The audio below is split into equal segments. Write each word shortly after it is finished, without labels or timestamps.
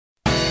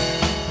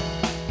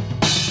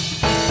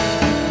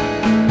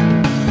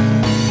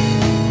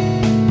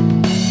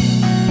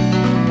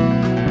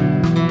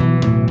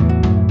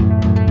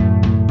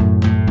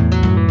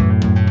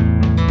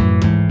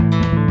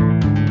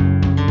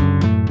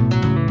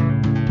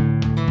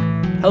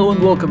Hello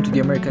and welcome to the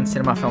American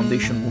Cinema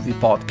Foundation Movie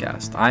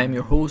Podcast. I am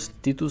your host,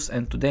 Titus,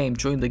 and today I'm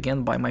joined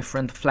again by my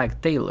friend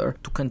Flag Taylor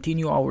to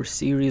continue our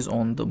series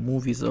on the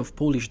movies of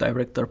Polish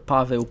director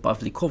Paweł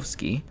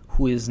Pawlikowski,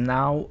 who is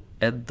now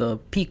at the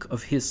peak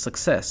of his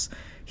success.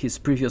 His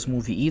previous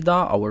movie, Ida,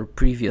 our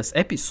previous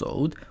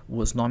episode,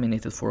 was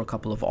nominated for a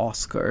couple of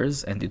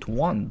Oscars and it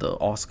won the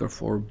Oscar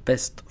for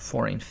Best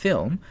Foreign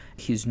Film.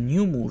 His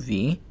new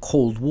movie,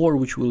 Cold War,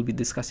 which we'll be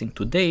discussing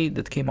today,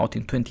 that came out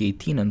in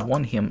 2018 and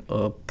won him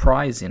a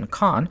prize in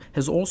Cannes,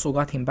 has also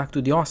got him back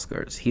to the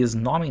Oscars. He is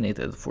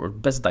nominated for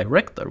Best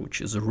Director,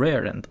 which is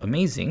rare and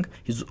amazing.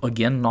 He's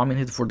again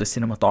nominated for the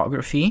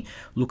cinematography.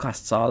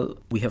 Lukas Zal,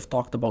 we have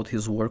talked about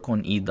his work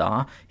on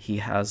Ida. He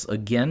has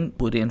again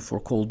put in for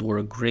Cold War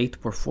a great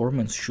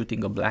performance,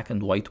 shooting a black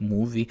and white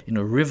movie in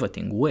a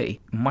riveting way,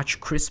 much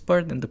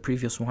crisper than the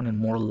previous one and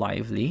more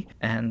lively,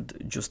 and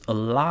just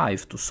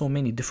alive to so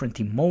many different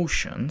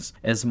emotions,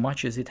 as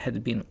much as it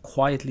had been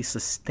quietly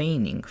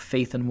sustaining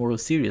faith and moral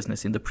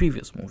seriousness in the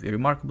previous movie. A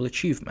remarkable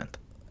achievement.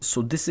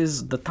 So this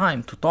is the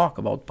time to talk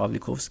about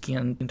Pawlikowski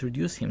and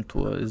introduce him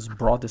to his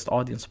broadest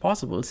audience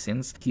possible,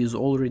 since he is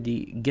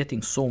already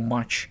getting so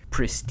much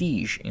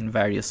prestige in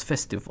various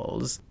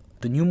festivals.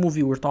 The new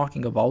movie we're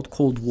talking about,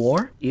 Cold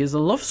War, is a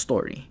love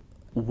story.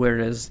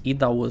 Whereas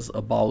Ida was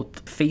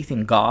about faith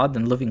in God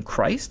and loving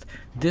Christ,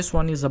 this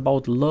one is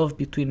about love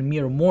between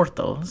mere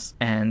mortals,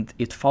 and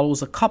it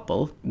follows a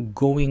couple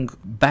going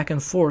back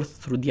and forth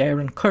through the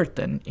Iron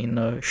Curtain in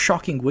a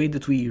shocking way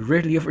that we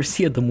rarely ever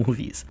see at the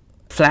movies.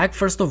 Flag,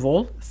 first of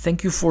all,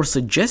 thank you for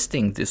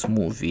suggesting this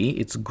movie.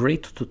 It's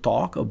great to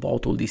talk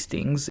about all these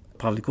things.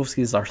 Pawlikowski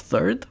is our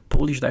third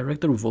Polish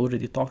director. We've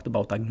already talked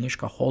about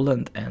Agnieszka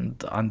Holland and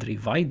Andrzej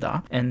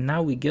Wajda, and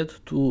now we get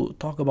to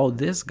talk about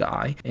this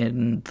guy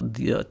and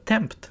the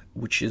attempt,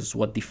 which is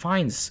what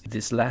defines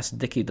this last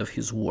decade of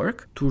his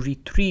work, to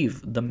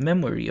retrieve the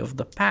memory of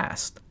the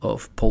past,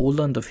 of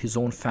Poland, of his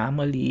own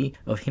family,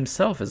 of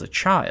himself as a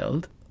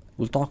child.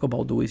 We'll talk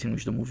about the ways in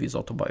which the movie is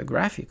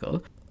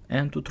autobiographical,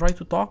 and to try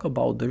to talk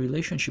about the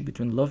relationship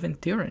between love and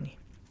tyranny.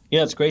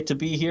 Yeah, it's great to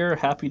be here.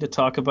 Happy to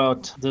talk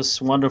about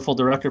this wonderful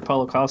director,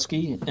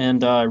 Pawlikowski,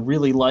 and I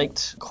really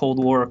liked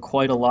Cold War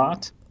quite a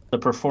lot. The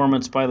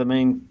performance by the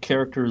main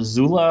character,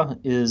 Zula,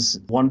 is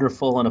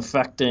wonderful and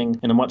affecting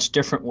in a much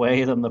different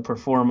way than the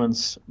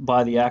performance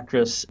by the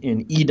actress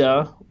in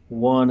Ida.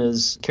 One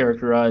is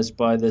characterized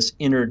by this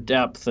inner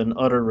depth and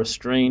utter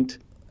restraint.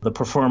 The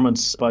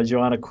performance by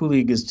Joanna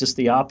Kulig is just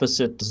the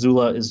opposite.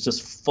 Zula is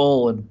just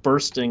full and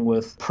bursting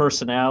with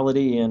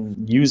personality and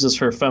uses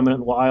her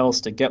feminine wiles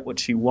to get what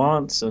she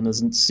wants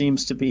and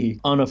seems to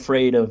be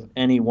unafraid of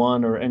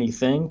anyone or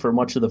anything for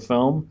much of the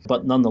film.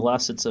 But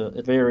nonetheless, it's a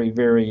very,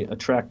 very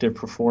attractive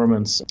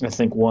performance. I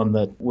think one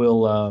that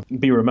will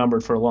be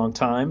remembered for a long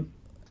time.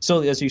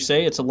 So, as you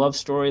say, it's a love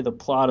story. The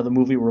plot of the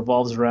movie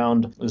revolves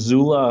around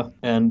Zula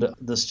and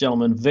this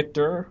gentleman,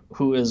 Victor,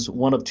 who is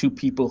one of two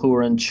people who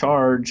are in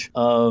charge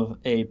of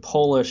a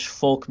Polish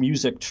folk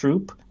music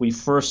troupe. We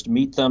first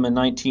meet them in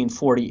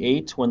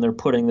 1948 when they're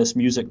putting this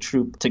music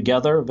troupe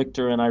together.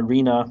 Victor and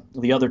Irina,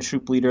 the other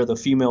troupe leader, the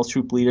female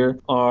troupe leader,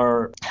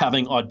 are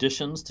having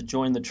auditions to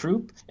join the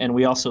troupe. And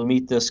we also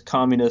meet this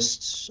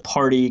Communist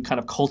Party kind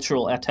of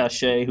cultural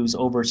attaché who's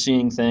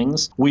overseeing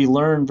things. We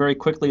learn very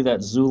quickly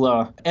that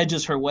Zula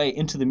edges her way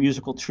into the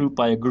musical troupe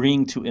by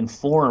agreeing to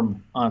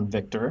inform on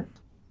Victor.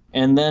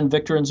 And then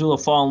Victor and Zula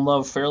fall in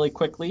love fairly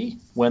quickly.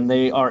 When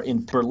they are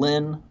in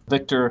Berlin,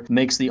 Victor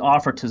makes the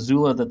offer to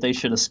Zula that they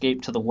should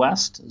escape to the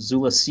West.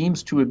 Zula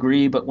seems to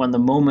agree, but when the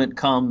moment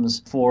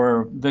comes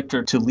for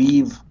Victor to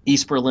leave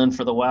East Berlin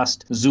for the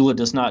West, Zula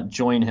does not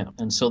join him.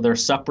 And so they're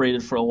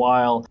separated for a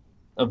while.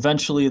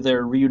 Eventually,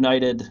 they're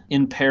reunited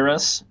in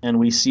Paris, and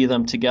we see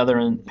them together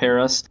in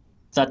Paris.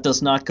 That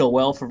does not go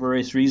well for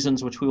various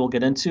reasons, which we will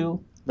get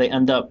into. They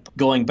end up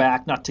going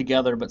back, not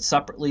together, but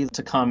separately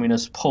to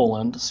communist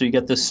Poland. So you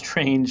get this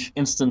strange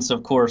instance,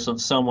 of course,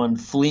 of someone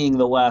fleeing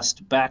the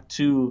West back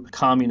to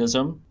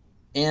communism.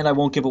 And I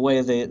won't give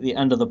away the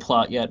end of the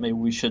plot yet. Maybe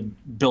we should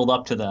build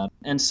up to that.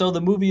 And so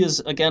the movie is,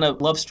 again, a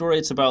love story.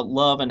 It's about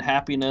love and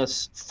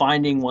happiness,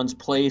 finding one's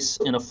place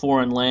in a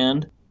foreign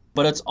land.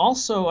 But it's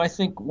also, I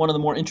think, one of the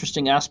more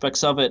interesting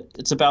aspects of it.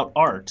 It's about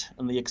art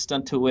and the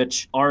extent to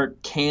which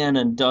art can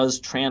and does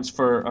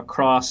transfer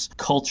across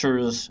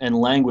cultures and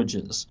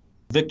languages.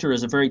 Victor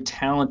is a very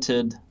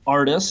talented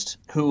artist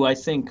who I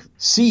think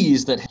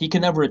sees that he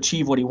can never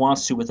achieve what he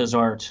wants to with his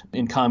art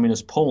in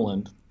communist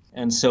Poland.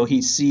 And so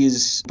he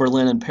sees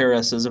Berlin and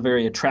Paris as a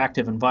very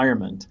attractive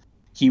environment.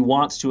 He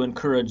wants to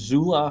encourage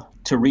Zula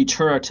to reach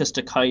her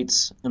artistic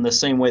heights in the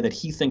same way that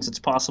he thinks it's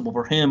possible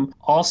for him,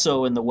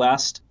 also in the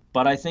West.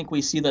 But I think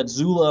we see that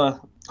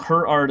Zula,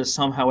 her art is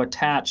somehow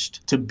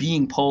attached to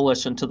being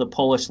Polish and to the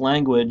Polish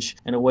language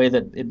in a way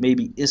that it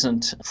maybe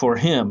isn't for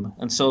him.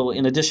 And so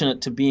in addition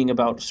to being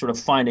about sort of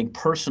finding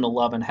personal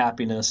love and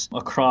happiness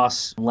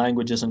across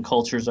languages and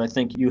cultures, I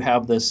think you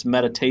have this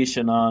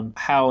meditation on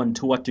how and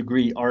to what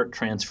degree art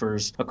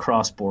transfers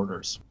across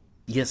borders.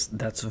 Yes,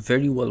 that's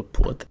very well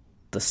put.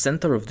 The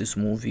center of this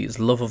movie is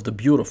love of the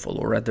beautiful,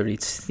 or rather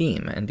its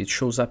theme, and it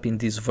shows up in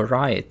these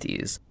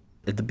varieties.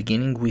 At the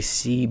beginning we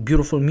see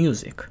beautiful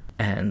music,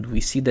 and we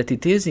see that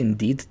it is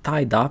indeed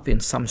tied up in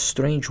some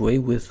strange way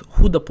with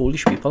who the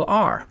Polish people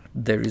are.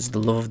 There is the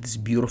love of this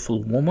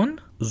beautiful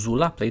woman,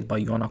 Zula, played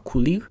by Joanna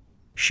Kulig.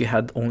 She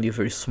had only a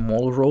very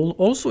small role,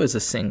 also as a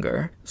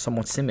singer,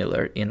 somewhat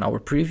similar in our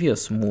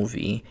previous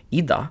movie,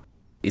 Ida.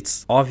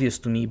 It's obvious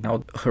to me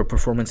now her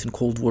performance in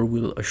Cold War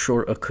will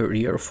assure a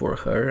career for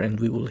her, and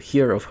we will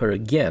hear of her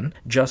again,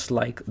 just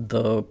like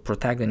the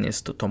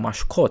protagonist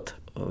Tomasz Kot,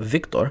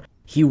 Victor.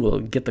 He will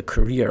get a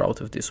career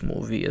out of this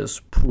movie, has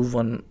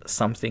proven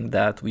something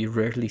that we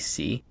rarely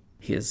see.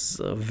 He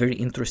is a very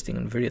interesting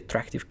and very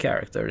attractive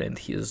character, and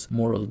his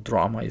moral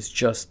drama is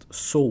just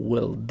so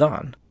well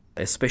done.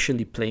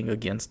 Especially playing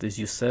against, as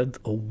you said,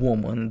 a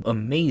woman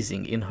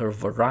amazing in her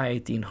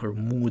variety, in her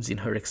moods, in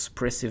her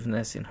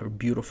expressiveness, in her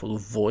beautiful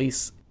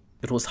voice.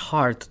 It was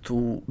hard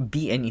to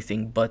be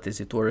anything but,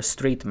 as it were, a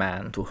straight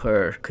man to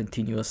her,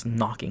 continuous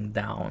knocking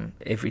down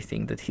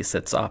everything that he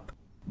sets up.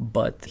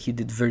 But he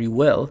did very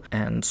well,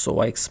 and so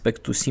I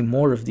expect to see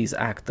more of these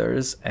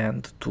actors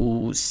and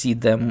to see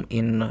them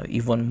in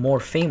even more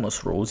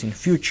famous roles in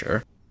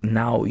future.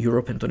 Now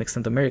Europe and to an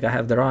extent America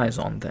have their eyes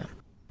on them.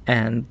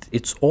 And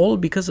it's all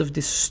because of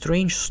this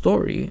strange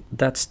story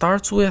that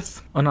starts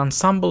with an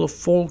ensemble of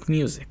folk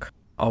music.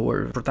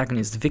 Our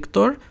protagonist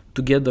Victor,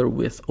 together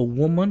with a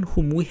woman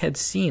whom we had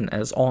seen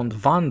as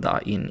Aunt Wanda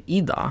in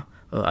Ida,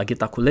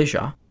 Agata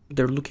Kuleja,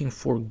 they're looking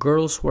for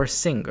girls who are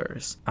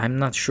singers. I'm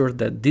not sure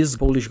that these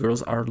Polish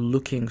girls are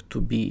looking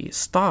to be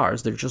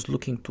stars, they're just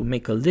looking to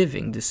make a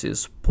living. This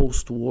is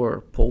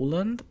post-war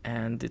Poland,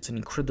 and it's an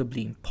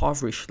incredibly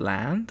impoverished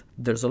land.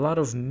 There's a lot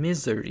of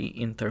misery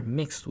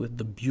intermixed with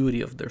the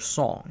beauty of their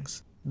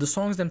songs. The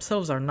songs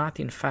themselves are not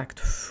in fact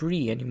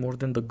free any more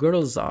than the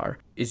girls are.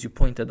 As you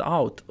pointed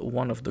out,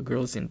 one of the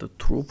girls in the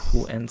troupe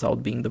who ends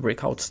out being the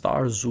breakout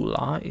star,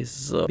 Zula,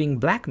 is being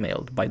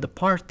blackmailed by the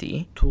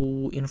party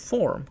to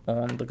inform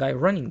on the guy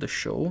running the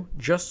show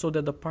just so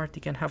that the party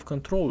can have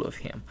control of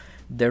him.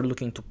 They're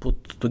looking to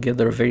put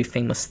together a very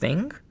famous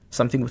thing,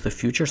 something with a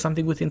future,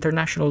 something with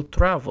international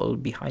travel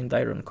behind the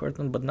Iron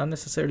Curtain, but not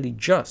necessarily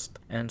just.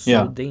 And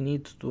so they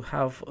need to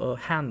have a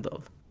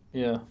handle.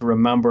 Yeah.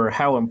 Remember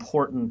how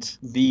important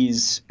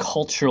these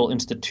cultural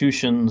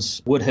institutions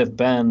would have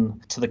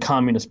been to the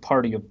Communist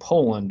Party of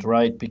Poland,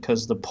 right?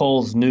 Because the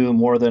Poles knew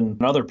more than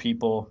other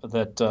people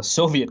that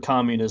Soviet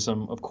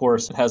communism, of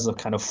course, has a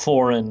kind of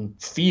foreign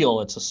feel.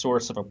 It's a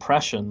source of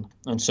oppression.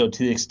 And so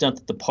to the extent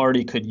that the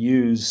party could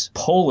use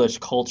Polish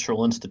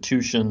cultural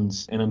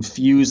institutions and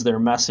infuse their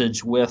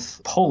message with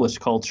Polish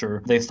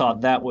culture, they thought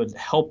that would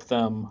help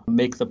them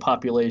make the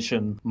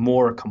population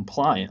more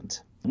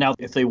compliant. Now,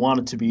 if they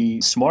wanted to be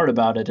smart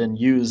about it and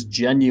use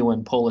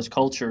genuine Polish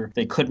culture,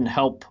 they couldn't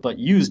help but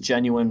use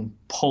genuine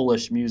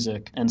Polish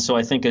music. And so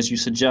I think, as you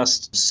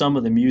suggest, some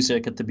of the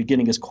music at the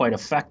beginning is quite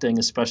affecting,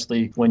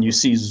 especially when you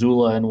see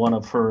Zula and one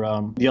of her,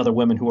 the other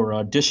women who are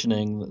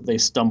auditioning, they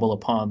stumble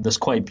upon this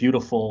quite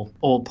beautiful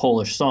old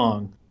Polish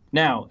song.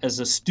 Now, as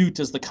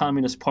astute as the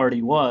Communist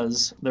Party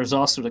was, there's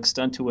also an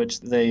extent to which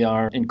they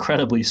are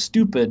incredibly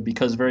stupid,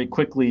 because very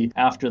quickly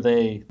after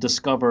they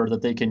discover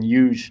that they can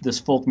use this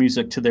folk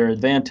music to their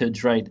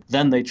advantage, right,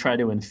 then they try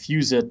to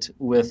infuse it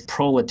with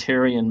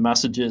proletarian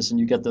messages, and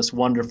you get this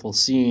wonderful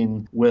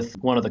scene with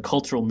one of the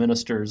cultural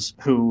ministers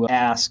who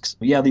asks,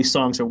 yeah, these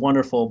songs are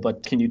wonderful,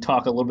 but can you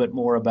talk a little bit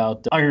more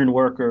about the iron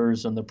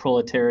workers and the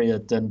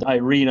proletariat? And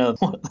Irina,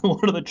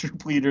 one of the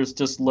troop leaders,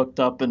 just looked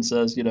up and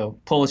says,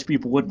 Polish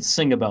people wouldn't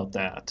sing about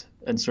that,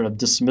 and sort of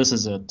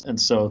dismisses it. And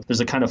so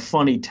there's a kind of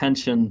funny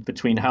tension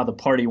between how the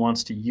party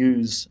wants to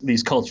use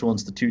these cultural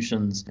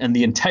institutions and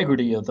the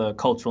integrity of the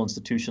cultural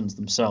institutions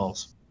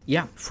themselves.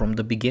 Yeah, from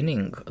the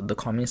beginning, the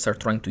communists are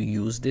trying to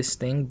use this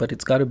thing, but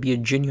it's got to be a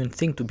genuine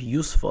thing to be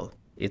useful.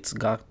 It's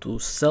got to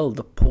sell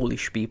the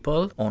Polish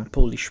people on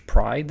Polish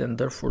pride, and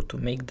therefore to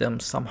make them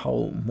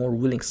somehow more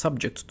willing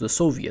subjects to the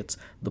Soviets.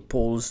 The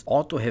Poles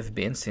ought to have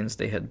been, since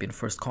they had been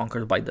first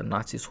conquered by the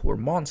Nazis, who were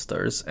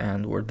monsters,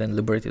 and were then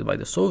liberated by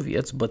the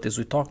Soviets. But as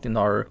we talked in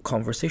our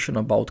conversation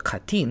about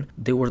Katyn,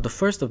 they were the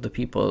first of the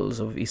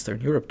peoples of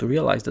Eastern Europe to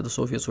realize that the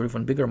Soviets were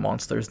even bigger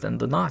monsters than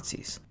the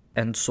Nazis.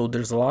 And so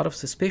there's a lot of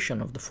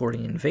suspicion of the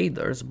foreign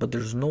invaders, but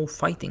there's no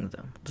fighting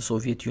them. The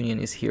Soviet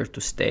Union is here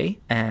to stay,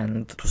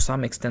 and to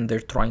some extent they're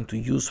trying to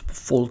use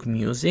folk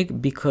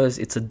music because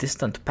it's a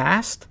distant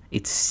past.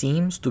 It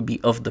seems to be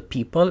of the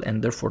people,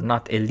 and therefore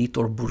not elite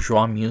or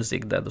bourgeois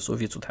music that the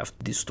Soviets would have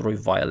to destroy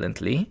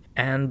violently.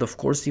 And of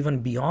course, even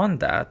beyond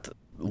that,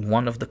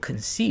 one of the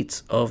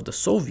conceits of the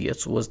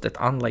Soviets was that,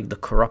 unlike the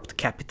corrupt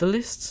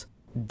capitalists,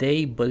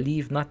 they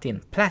believe not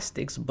in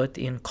plastics but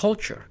in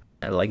culture.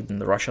 Like in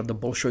Russia, the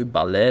Bolshoi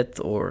ballet,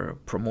 or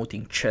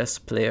promoting chess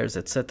players,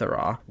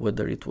 etc.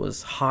 Whether it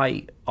was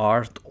high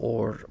art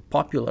or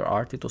popular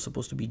art, it was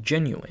supposed to be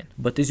genuine.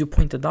 But as you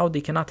pointed out, they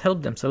cannot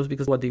help themselves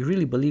because what they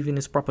really believe in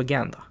is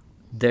propaganda.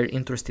 their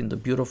interest in the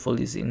beautiful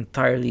is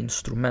entirely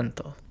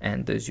instrumental.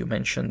 And as you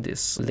mentioned,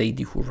 this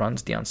lady who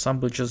runs the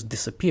ensemble just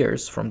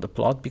disappears from the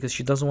plot because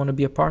she doesn't want to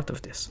be a part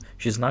of this.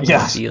 She's not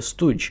going to be a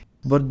stooge.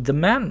 But the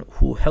man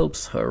who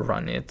helps her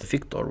run it,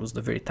 Victor, was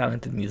the very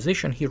talented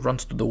musician. He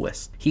runs to the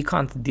West. He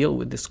can't deal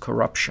with this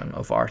corruption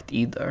of art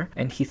either,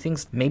 and he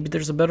thinks maybe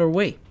there's a better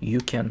way. You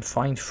can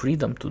find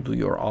freedom to do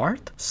your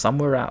art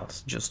somewhere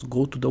else. Just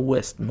go to the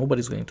West.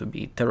 Nobody's going to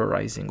be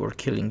terrorizing or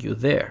killing you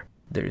there.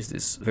 There is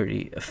this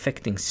very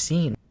affecting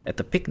scene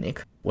at a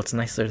picnic. What's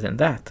nicer than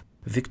that?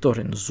 Victor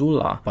and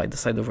Zula, by the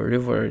side of a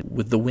river,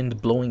 with the wind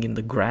blowing in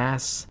the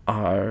grass,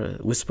 are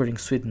whispering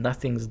sweet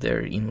nothings. They're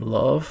in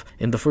love,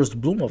 in the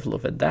first bloom of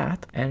love at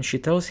that, and she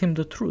tells him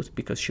the truth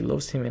because she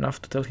loves him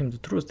enough to tell him the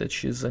truth that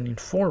she's an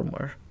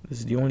informer. This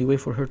is the only way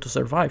for her to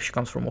survive. She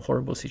comes from a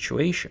horrible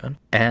situation,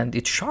 and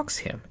it shocks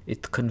him.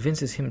 It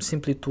convinces him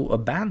simply to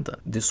abandon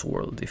this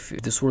world. If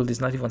this world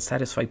is not even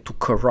satisfied to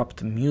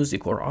corrupt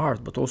music or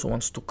art, but also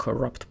wants to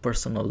corrupt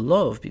personal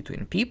love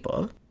between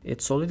people, it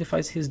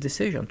solidifies his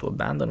decision to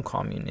abandon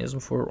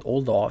communism for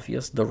all the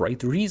obvious, the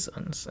right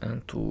reasons,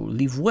 and to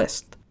leave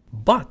West.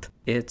 But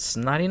it's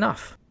not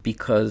enough,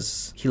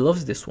 because he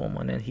loves this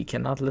woman and he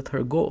cannot let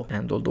her go.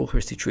 And although her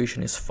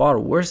situation is far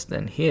worse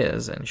than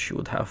his and she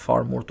would have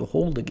far more to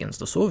hold against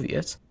the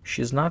Soviets,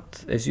 she's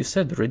not, as you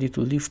said, ready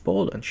to leave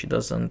Poland. She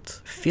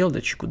doesn't feel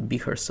that she could be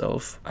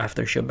herself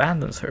after she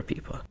abandons her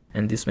people.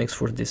 And this makes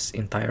for this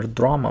entire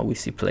drama we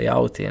see play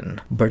out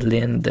in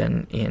Berlin,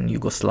 then in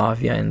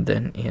Yugoslavia, and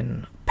then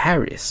in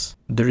Paris.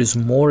 There is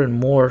more and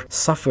more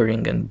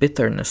suffering and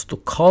bitterness to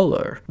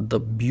color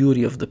the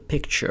beauty of the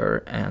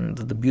picture and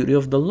the beauty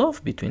of the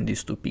love between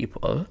these two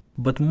people.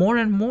 But more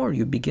and more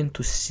you begin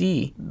to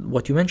see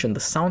what you mentioned, the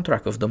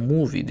soundtrack of the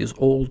movie, these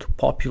old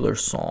popular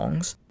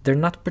songs. They're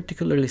not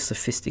particularly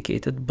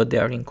sophisticated, but they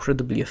are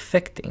incredibly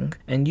affecting.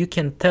 And you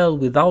can tell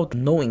without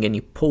knowing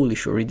any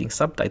Polish or reading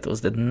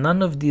subtitles that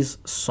none of these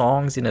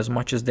songs, in as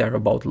much as they are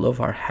about love,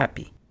 are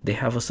happy. They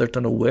have a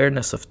certain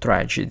awareness of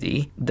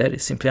tragedy that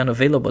is simply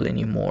unavailable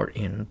anymore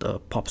in the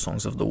pop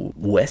songs of the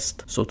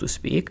West, so to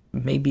speak.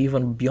 Maybe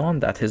even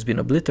beyond that has been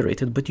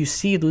obliterated, but you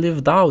see it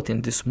lived out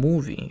in this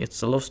movie.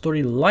 It's a love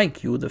story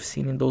like you would have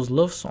seen in those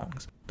love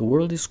songs. The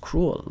world is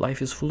cruel.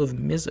 Life is full of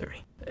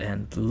misery.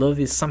 And love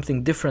is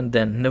something different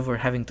than never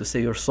having to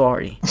say you're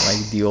sorry,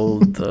 like the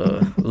old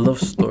love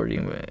story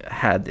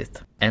had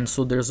it. And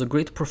so there's a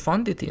great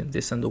profundity in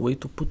this and the way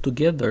to put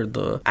together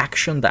the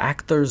action, the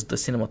actors, the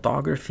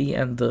cinematography,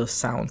 and the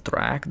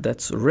soundtrack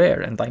that's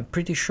rare. And I'm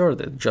pretty sure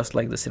that just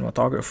like the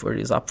cinematographer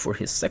is up for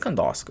his second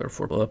Oscar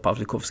for a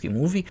Pawlikowski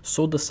movie,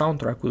 so the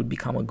soundtrack will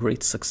become a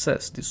great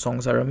success. These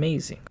songs are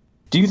amazing.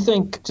 Do you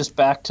think, just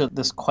back to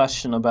this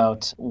question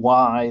about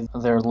why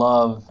their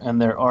love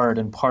and their art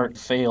in part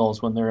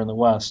fails when they're in the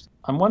West,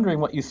 I'm wondering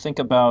what you think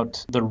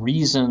about the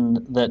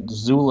reason that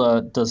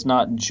Zula does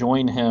not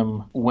join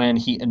him when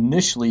he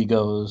initially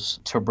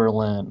goes to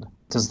Berlin.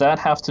 Does that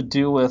have to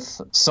do with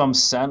some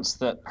sense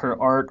that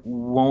her art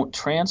won't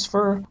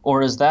transfer?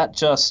 Or is that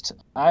just,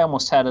 I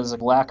almost had as a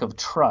lack of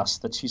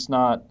trust, that she's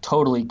not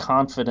totally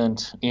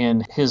confident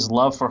in his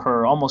love for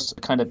her,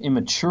 almost kind of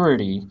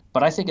immaturity.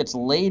 But I think it's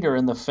later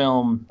in the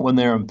film when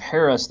they're in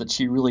Paris that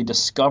she really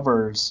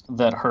discovers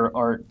that her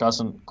art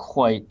doesn't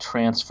quite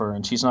transfer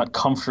and she's not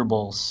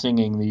comfortable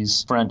singing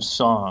these French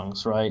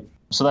songs, right?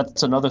 So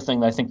that's another thing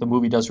that I think the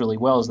movie does really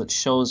well, is that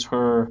shows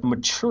her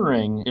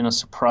maturing in a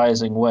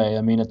surprising way.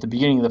 I mean, at the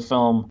beginning of the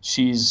film,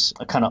 she's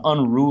a kind of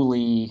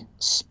unruly,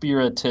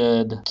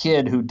 spirited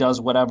kid who does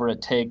whatever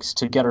it takes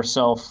to get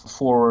herself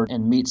forward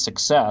and meet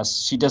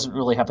success. She doesn't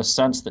really have a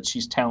sense that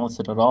she's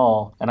talented at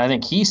all. And I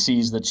think he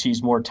sees that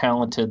she's more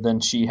talented than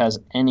she has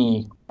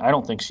any. I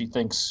don't think she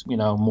thinks,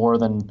 more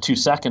than 2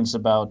 seconds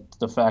about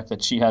the fact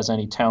that she has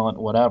any talent,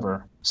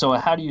 whatever. So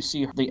how do you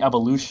see the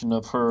evolution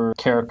of her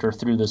character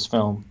through this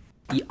film?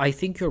 I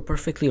think you're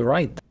perfectly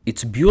right.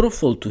 It's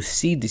beautiful to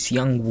see this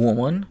young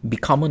woman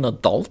become an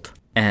adult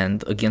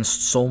and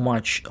against so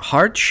much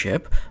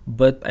hardship,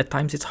 but at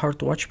times it's hard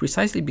to watch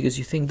precisely because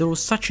you think there was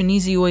such an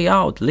easy way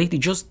out. Lady,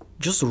 just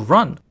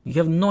run. You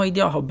have no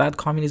idea how bad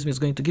communism is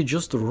going to get.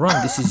 Just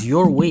run. This is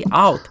your way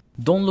out.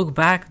 Don't look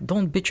back.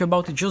 Don't bitch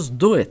about it. Just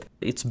do it.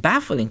 It's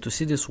baffling to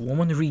see this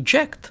woman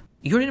reject.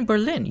 You're in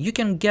Berlin. You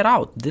can get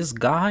out. This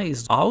guy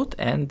is out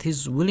and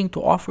he's willing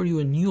to offer you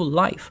a new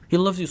life. He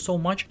loves you so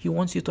much, he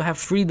wants you to have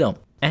freedom.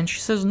 And she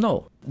says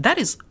no. That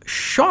is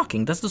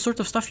shocking. That's the sort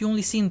of stuff you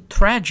only see in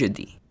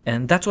tragedy.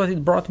 And that's what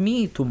it brought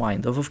me to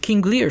mind of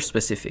King Lear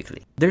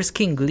specifically. There's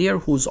King Lear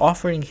who's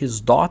offering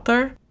his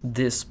daughter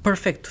this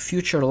perfect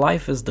future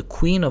life as the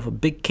queen of a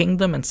big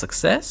kingdom and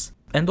success.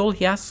 And all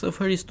he asks of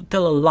her is to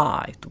tell a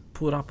lie, to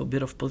put up a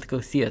bit of political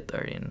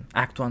theater in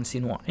Act 1,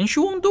 Scene 1. And she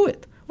won't do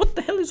it. What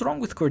the hell is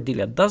wrong with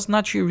Cordelia? Does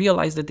not she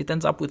realize that it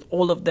ends up with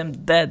all of them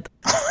dead?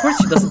 Of course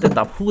she doesn't end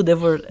up. Who would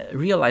ever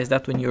realize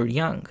that when you're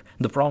young?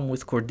 The problem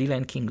with Cordelia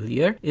and King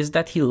Lear is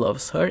that he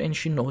loves her and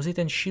she knows it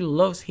and she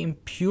loves him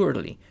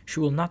purely. She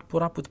will not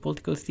put up with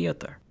political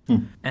theater.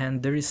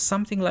 And there is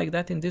something like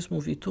that in this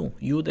movie too.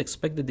 You would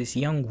expect that this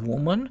young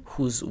woman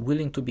who's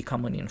willing to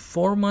become an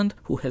informant,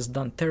 who has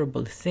done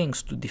terrible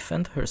things to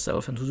defend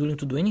herself and who's willing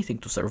to do anything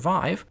to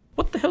survive,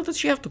 what the hell does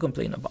she have to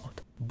complain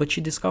about? But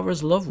she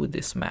discovers love with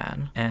this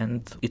man,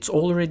 and it's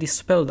already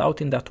spelled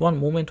out in that one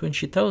moment when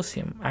she tells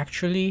him,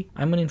 actually,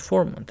 I'm an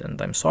informant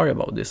and I'm sorry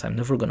about this, I'm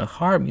never gonna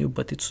harm you,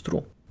 but it's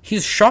true.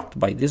 He's shocked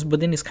by this, but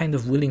then is kind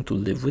of willing to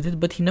live with it,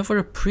 but he never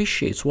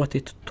appreciates what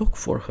it took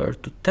for her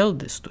to tell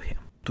this to him.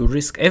 To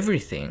risk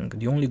everything,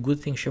 the only good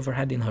thing she ever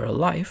had in her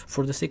life,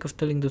 for the sake of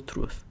telling the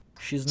truth.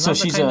 She's not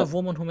the kind of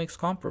woman who makes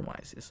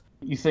compromises.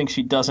 You think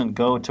she doesn't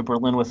go to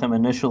Berlin with him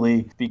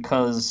initially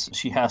because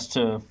she has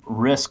to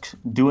risk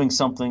doing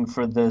something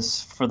for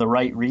the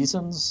right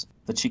reasons?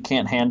 That she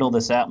can't handle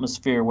this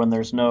atmosphere when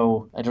there's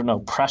no,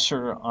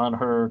 pressure on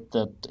her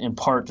that in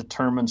part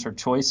determines her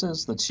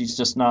choices? That she's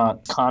just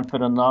not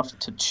confident enough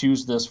to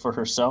choose this for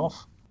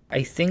herself?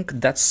 I think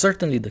that's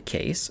certainly the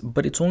case,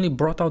 but it's only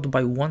brought out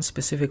by one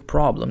specific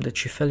problem, that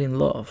she fell in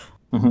love.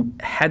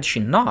 Had she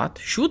not,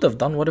 she would have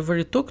done whatever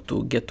it took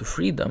to get to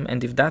freedom,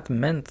 and if that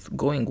meant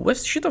going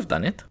west, she'd have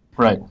done it.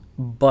 Right.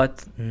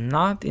 But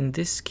not in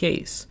this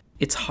case.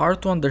 It's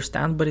hard to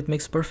understand, but it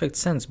makes perfect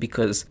sense,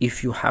 because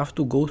if you have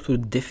to go through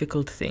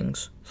difficult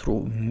things,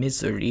 through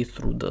misery,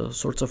 through the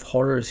sorts of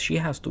horrors she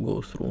has to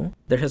go through,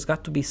 there has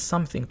got to be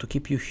something to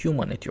keep you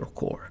human at your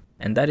core,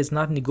 and that is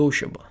not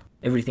negotiable.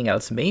 Everything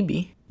else may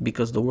be,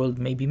 because the world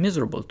may be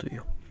miserable to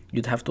you.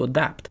 You'd have to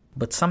adapt,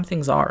 but some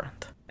things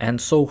aren't. And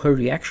so her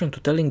reaction to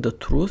telling the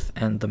truth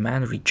and the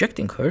man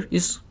rejecting her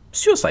is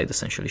suicide,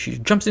 essentially. She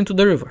jumps into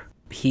the river.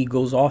 He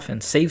goes off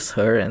and saves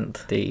her, and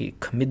they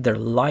commit their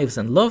lives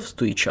and loves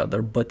to each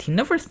other, but he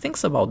never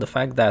thinks about the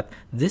fact that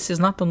this is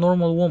not a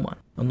normal woman.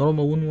 A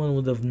normal woman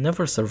would have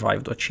never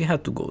survived what she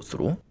had to go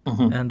through,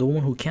 and the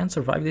woman who can't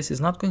survive this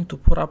is not going to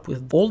put up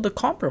with all the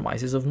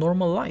compromises of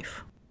normal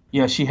life.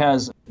 Yeah,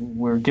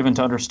 we're given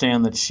to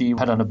understand that she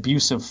had an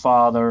abusive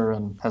father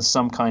and has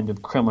some kind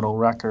of criminal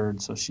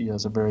record, so she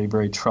has a very,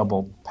 very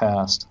troubled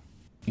past.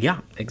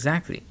 Yeah,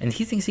 exactly. And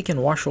he thinks he can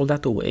wash all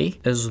that away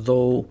as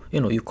though,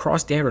 you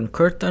cross the Iron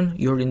Curtain,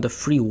 you're in the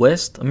free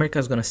West,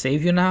 America's gonna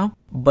save you now,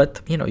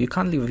 but, you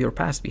can't leave your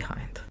past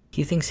behind.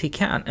 He thinks he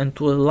can, and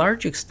to a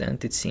large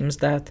extent it seems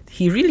that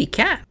he really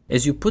can.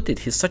 As you put it,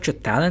 he's such a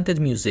talented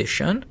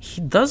musician. He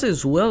does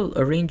as well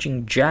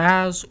arranging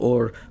jazz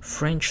or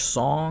French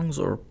songs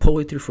or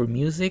poetry for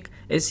music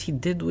as he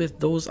did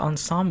with those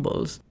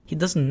ensembles. He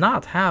does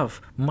not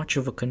have much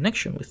of a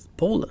connection with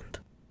Poland.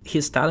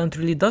 His talent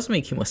really does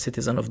make him a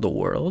citizen of the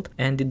world,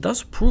 and it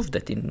does prove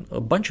that in a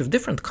bunch of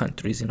different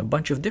countries, in a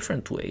bunch of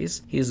different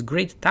ways, his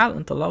great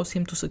talent allows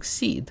him to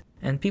succeed.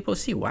 And people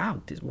see, wow,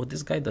 what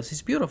this guy does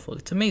is beautiful,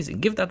 it's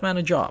amazing, give that man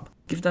a job,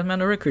 give that man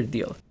a record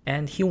deal.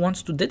 And he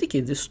wants to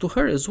dedicate this to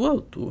her as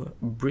well, to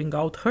bring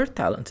out her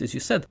talent, as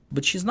you said.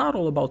 But she's not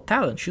all about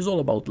talent, she's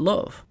all about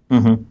love.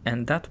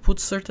 And that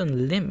puts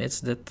certain limits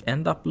that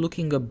end up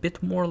looking a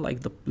bit more like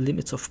the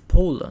limits of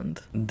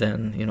Poland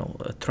than,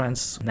 a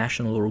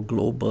transnational or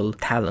global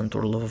talent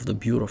or love of the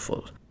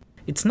beautiful.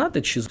 It's not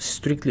that she's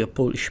strictly a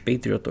Polish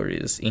patriot or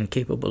is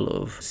incapable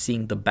of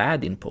seeing the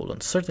bad in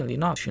Poland. Certainly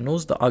not. She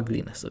knows the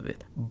ugliness of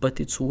it. But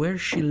it's where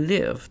she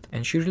lived,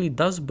 and she really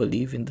does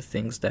believe in the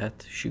things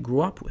that she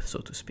grew up with, so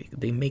to speak.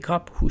 They make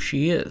up who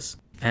she is.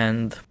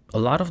 And a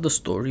lot of the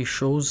story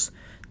shows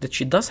that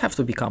she does have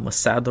to become a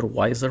sadder,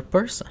 wiser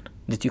person.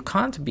 That you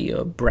can't be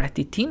a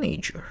bratty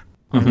teenager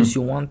unless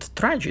you want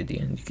tragedy,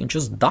 and you can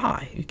just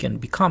die. You can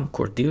become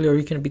Cordelia or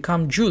you can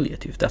become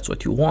Juliet if that's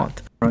what you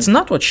want. Right. It's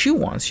not what she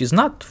wants. She's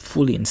not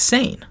fully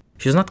insane.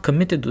 She's not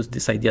committed to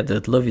this idea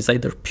that love is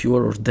either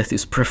pure or death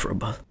is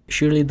preferable.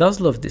 She really does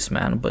love this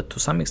man, but to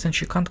some extent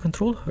she can't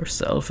control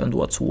herself, and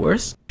what's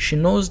worse, she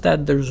knows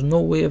that there's no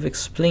way of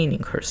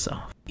explaining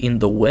herself. In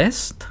the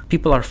West,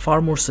 people are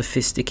far more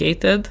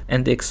sophisticated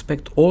and they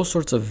expect all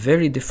sorts of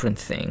very different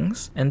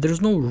things, and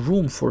there's no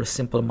room for a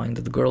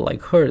simple-minded girl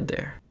like her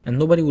there. And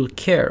nobody will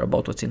care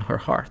about what's in her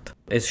heart.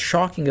 As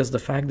shocking as the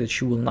fact that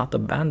she will not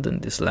abandon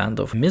this land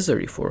of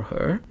misery for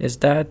her is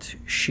that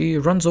she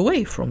runs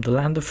away from the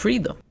land of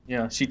freedom.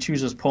 Yeah, she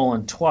chooses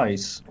Poland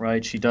twice,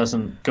 right? She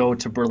doesn't go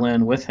to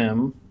Berlin with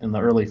him in the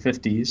early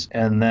 50s,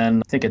 and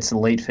then I think it's the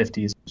late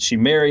 50s. She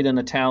married an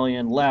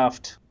Italian,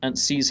 left, and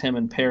sees him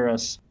in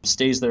Paris,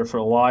 stays there for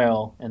a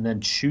while, and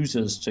then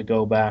chooses to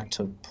go back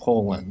to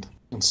Poland.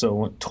 And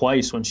so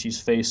twice when she's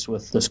faced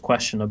with this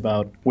question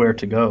about where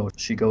to go,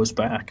 she goes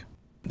back.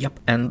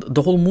 Yep, and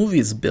the whole movie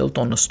is built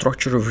on a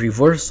structure of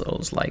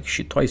reversals, like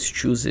she twice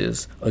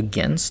chooses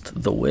against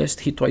the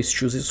West, he twice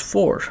chooses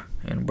for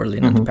in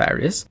Berlin and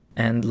Paris,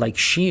 and like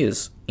she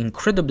is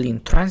incredibly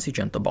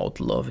intransigent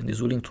about love and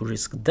is willing to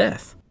risk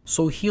death,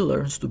 so he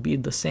learns to be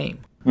the same.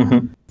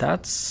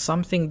 That's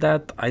something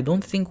that I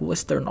don't think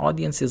Western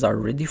audiences are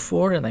ready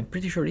for, and I'm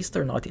pretty sure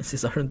Eastern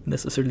audiences aren't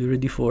necessarily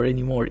ready for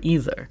anymore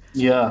either.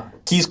 Yeah,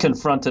 he's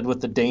confronted with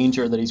the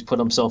danger that he's put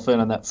himself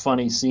in that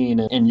funny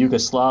scene in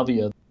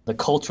Yugoslavia. the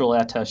cultural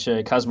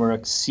attaché,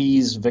 Kazmarek,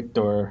 sees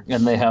Victor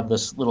and they have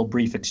this little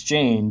brief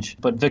exchange.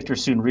 But Victor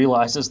soon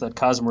realizes that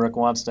Kazmarek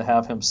wants to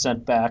have him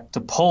sent back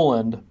to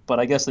Poland. But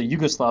I guess the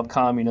Yugoslav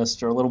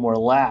communists are a little more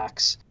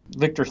lax.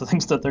 Victor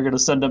thinks that they're going to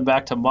send him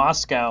back to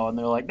Moscow, and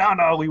they're like,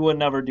 no, we would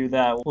never do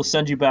that. We'll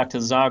send you back to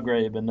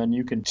Zagreb, and then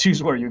you can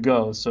choose where you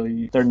go. So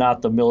they're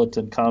not the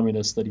militant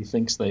communists that he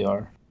thinks they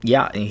are.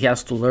 Yeah, and he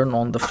has to learn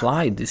on the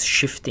fly this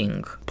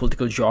shifting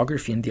political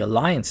geography and the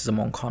alliances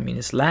among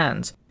communist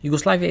lands.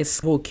 Yugoslavia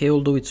is okay,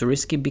 although it's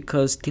risky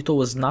because Tito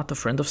was not a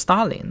friend of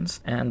Stalin's.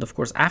 And of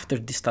course, after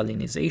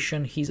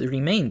de-Stalinization, he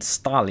remained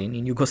Stalin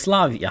in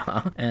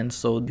Yugoslavia. And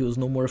so he was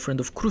no more a friend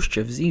of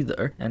Khrushchev's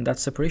either. And that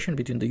separation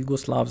between the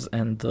Yugoslavs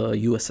and the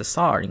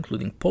USSR,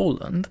 including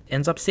Poland,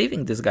 ends up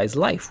saving this guy's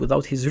life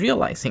without his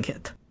realizing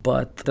it.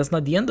 But that's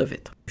not the end of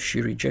it. She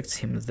rejects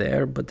him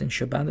there, but then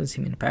she abandons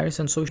him in Paris,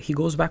 and so he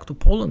goes back to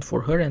Poland for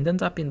her and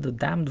ends up in the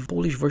damned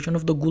Polish version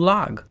of the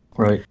Gulag.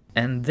 Right.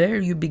 And there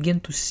you begin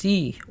to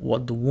see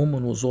what the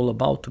woman was all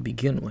about to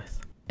begin with.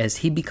 As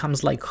he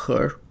becomes like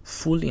her,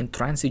 fully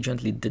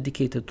intransigently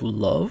dedicated to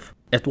love,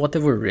 at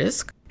whatever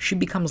risk, she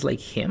becomes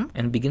like him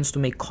and begins to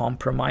make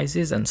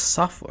compromises and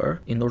suffer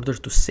in order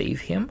to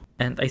save him.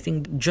 And I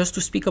think just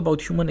to speak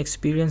about human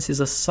experiences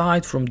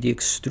aside from the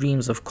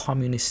extremes of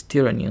communist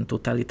tyranny and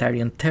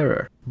totalitarian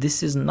terror,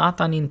 this is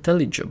not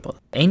unintelligible.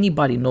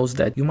 Anybody knows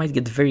that you might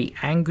get very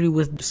angry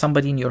with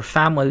somebody in your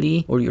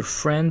family or your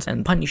friends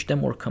and punish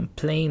them or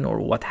complain or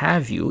what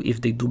have you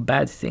if they do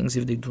bad things,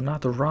 if they do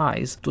not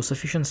rise to a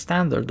sufficient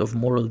standard of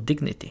moral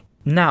dignity.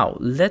 Now,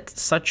 let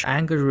such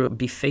anger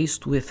be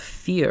faced with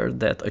fear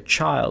that a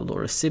child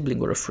or a sibling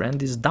or a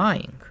friend is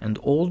dying, and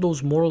all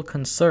those moral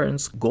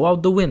concerns go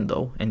out the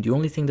window, and the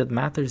only thing that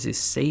matters is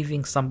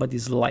saving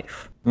somebody's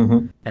life.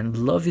 Mm-hmm. And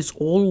love is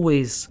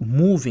always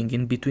moving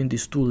in between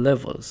these two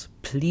levels.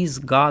 Please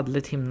God,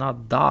 let him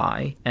not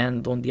die.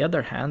 And on the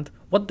other hand,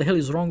 what the hell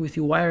is wrong with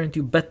you? Why aren't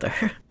you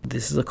better?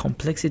 This is a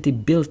complexity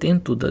built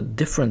into the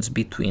difference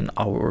between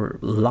our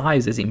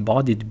lives as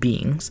embodied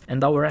beings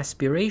and our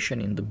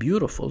aspiration in the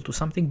beautiful to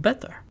something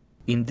better.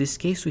 In this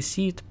case, we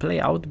see it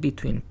play out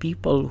between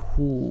people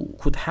who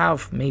could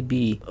have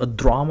maybe a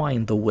drama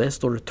in the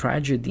West or a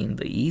tragedy in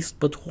the East,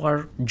 but who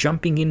are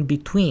jumping in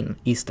between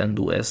East and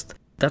West.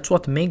 That's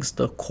what makes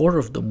the core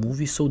of the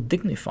movie so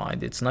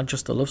dignified. It's not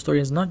just a love story,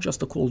 it's not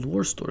just a Cold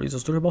War story, it's a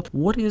story about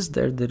what is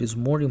there that is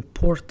more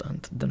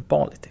important than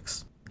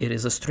politics. It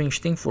is a strange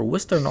thing for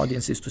Western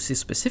audiences to see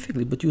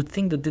specifically, but you'd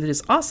think that it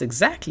is us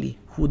exactly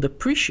who would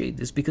appreciate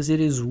this, because it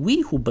is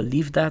we who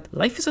believe that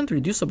life isn't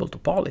reducible to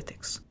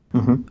politics.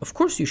 Mm-hmm. Of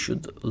course you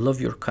should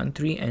love your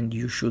country and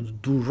you should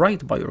do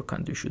right by your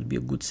country, you should be a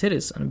good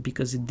citizen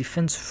because it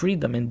defends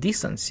freedom and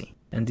decency.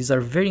 And these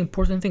are very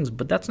important things,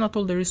 but that's not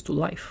all there is to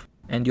life.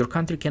 And your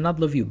country cannot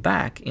love you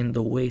back in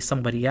the way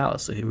somebody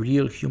else, a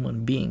real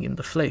human being in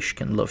the flesh,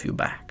 can love you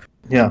back.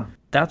 Yeah.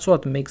 That's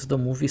what makes the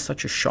movie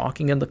such a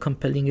shocking and a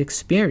compelling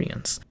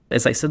experience.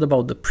 As I said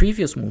about the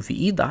previous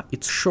movie, Ida,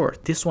 it's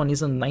short. This one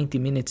isn't 90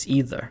 minutes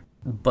either.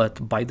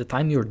 But by the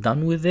time you're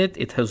done with it,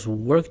 it has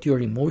worked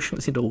your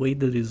emotions in a way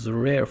that is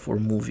rare for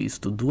movies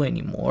to do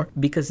anymore,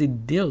 because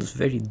it deals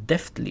very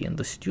deftly and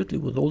astutely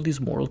with all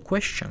these moral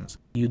questions.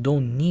 You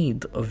don't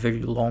need a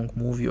very long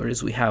movie, or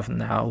as we have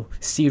now,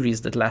 series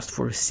that last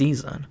for a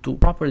season, to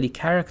properly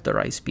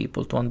characterize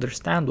people, to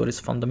understand what is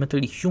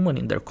fundamentally human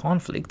in their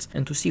conflicts,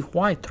 and to see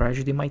why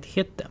tragedy might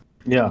hit them.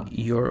 Yeah.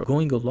 You're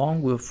going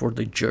along for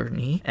the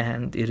journey,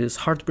 and it is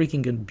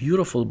heartbreaking and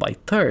beautiful by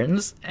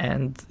turns,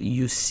 and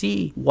you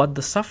see what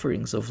the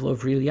sufferings of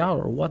love really are,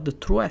 or what the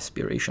true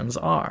aspirations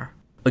are.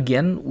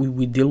 Again,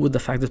 we deal with the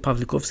fact that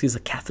Pawlikowski is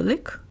a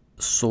Catholic,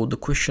 so the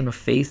question of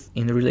faith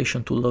in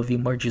relation to love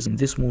emerges in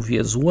this movie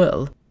as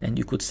well. And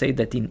you could say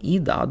that in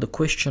Ida, the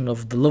question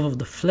of the love of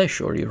the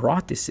flesh or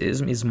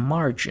eroticism is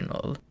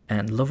marginal,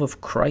 and love of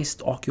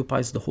Christ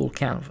occupies the whole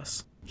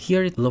canvas.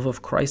 Here, love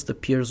of Christ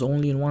appears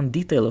only in one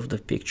detail of the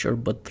picture,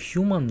 but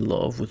human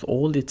love, with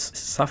all its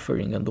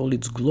suffering and all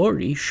its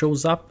glory,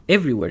 shows up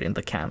everywhere in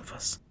the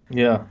canvas.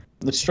 Yeah.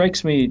 It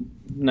strikes me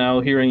now,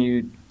 hearing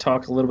you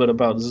talk a little bit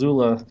about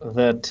Zula,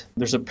 that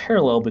there's a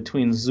parallel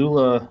between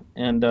Zula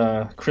and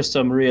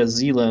Christa Maria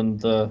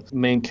Zeland, the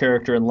main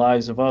character in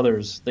Lives of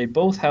Others. They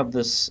both have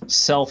this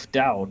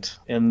self-doubt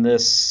and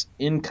this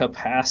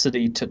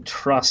incapacity to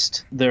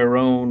trust their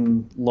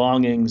own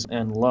longings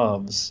and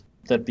loves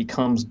that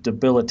becomes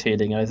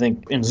debilitating. I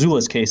think in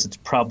Zula's case, it's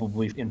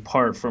probably in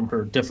part from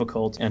her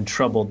difficult and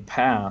troubled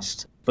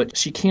past. But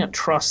she can't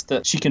trust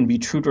that she can be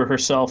true to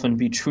herself and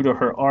be true to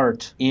her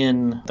art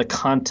in the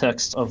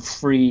context of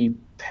free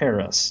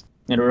Paris.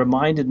 And it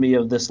reminded me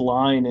of this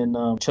line in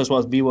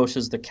Czesław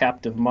Miłosz's The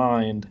Captive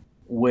Mind,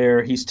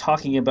 where he's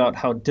talking about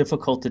how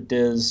difficult it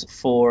is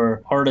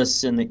for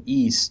artists in the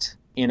East.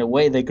 In a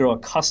way, they grow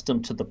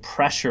accustomed to the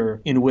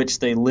pressure in which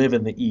they live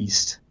in the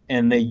East,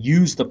 and they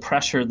use the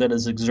pressure that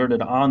is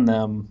exerted on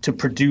them to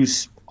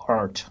produce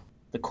art.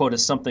 The quote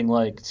is something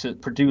like, to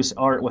produce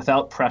art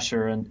without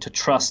pressure and to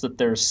trust that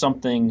there's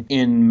something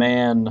in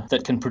man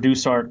that can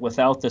produce art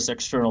without this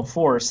external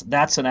force,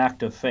 that's an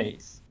act of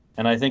faith.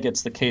 And I think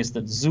it's the case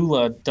that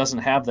Zula doesn't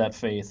have that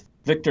faith.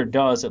 Victor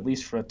does, at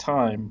least for a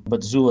time,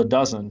 but Zula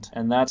doesn't.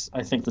 And that's,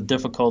 I think, the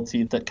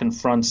difficulty that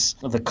confronts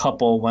the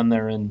couple when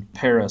they're in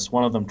Paris.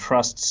 One of them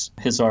trusts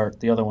his art,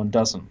 the other one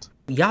doesn't.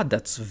 Yeah,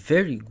 that's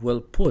very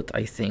well put,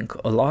 I think.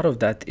 A lot of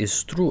that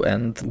is true,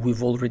 and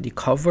we've already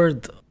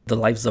covered the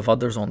lives of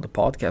others on the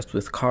podcast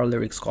with Carl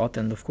Eric Scott,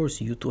 and of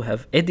course you two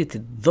have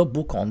edited the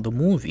book on the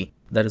movie.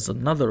 That is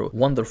another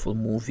wonderful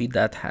movie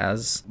that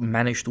has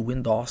managed to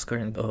win the Oscar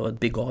and a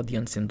big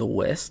audience in the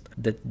West,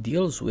 that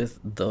deals with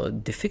the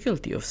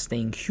difficulty of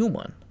staying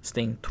human,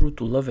 staying true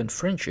to love and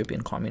friendship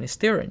in communist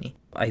tyranny.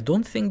 I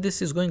don't think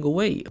this is going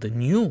away. The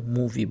new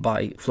movie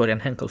by Florian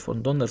Henkel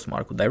von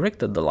Donnersmarck, who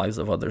directed The Lives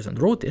of Others and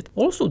wrote it,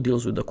 also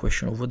deals with the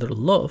question of whether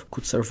love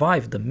could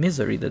survive the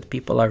misery that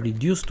people are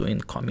reduced to in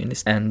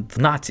communist and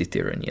Nazi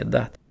tyranny at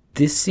that.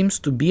 This seems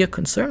to be a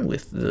concern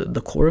with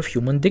the core of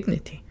human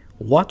dignity.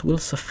 What will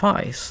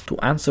suffice to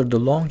answer the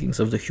longings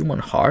of the human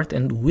heart,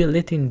 and will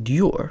it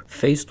endure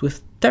faced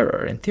with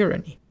terror and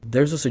tyranny?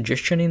 There's a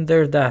suggestion in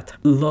there that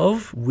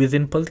love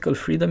within political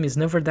freedom is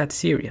never that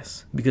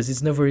serious because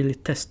it's never really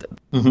tested.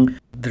 Mm-hmm.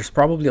 There's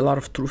probably a lot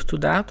of truth to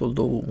that,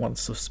 although one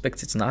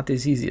suspects it's not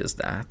as easy as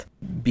that,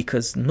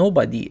 because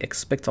nobody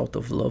expects out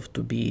of love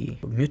to be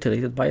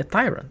mutilated by a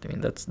tyrant. I mean,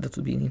 that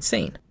would be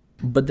insane.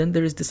 But then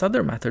there is this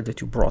other matter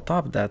that you brought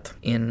up, that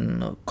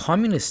in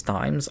communist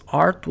times,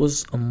 art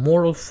was a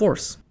moral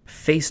force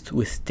faced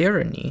with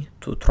tyranny.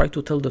 To try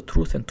to tell the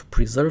truth and to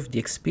preserve the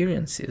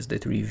experiences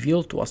that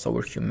reveal to us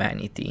our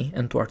humanity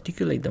and to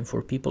articulate them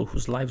for people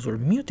whose lives were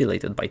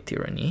mutilated by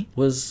tyranny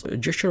was a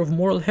gesture of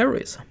moral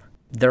heroism.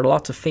 There are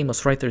lots of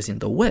famous writers in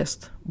the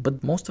West,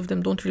 but most of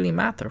them don't really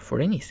matter for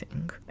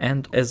anything.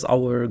 And as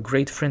our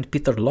great friend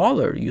Peter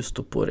Lawler used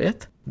to put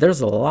it,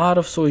 there's a lot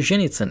of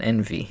Solzhenitsyn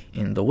envy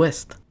in the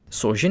West.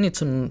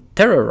 Solzhenitsyn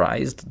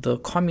terrorized the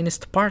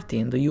Communist Party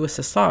in the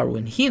USSR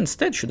when he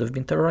instead should have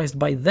been terrorized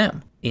by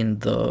them. In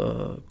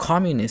the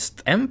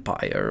communist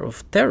empire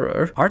of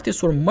terror,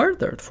 artists were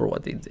murdered for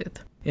what they did.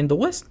 In the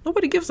West,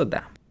 nobody gives a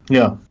damn.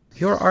 Yeah.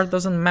 Your art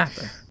doesn't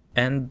matter.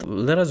 And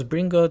let us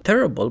bring a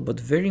terrible but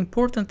very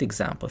important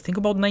example. Think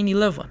about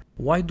 9/11.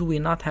 Why do we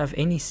not have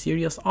any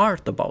serious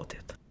art about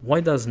it? Why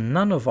does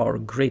none of our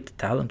great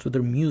talent,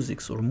 whether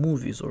musics or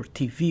movies or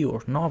TV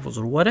or novels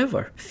or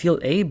whatever, feel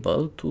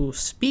able to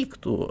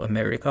speak to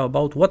America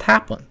about what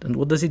happened and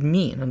what does it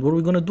mean and what are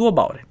we going to do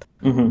about it?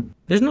 Mm-hmm.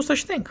 There's no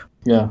such thing.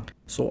 Yeah.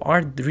 So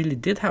art really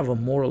did have a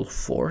moral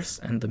force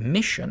and a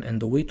mission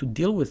and a way to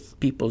deal with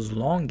people's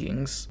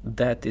longings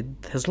that it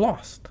has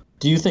lost.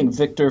 Do you think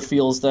Victor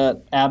feels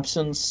that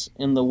absence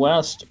in the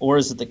West, or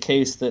is it the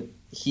case that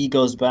he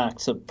goes back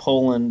to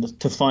Poland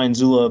to find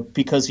Zula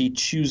because he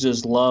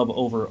chooses love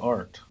over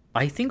art?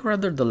 I think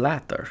rather the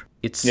latter.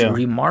 It's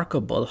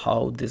remarkable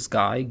how this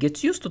guy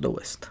gets used to the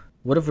West.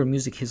 Whatever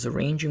music he's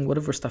arranging,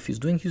 whatever stuff he's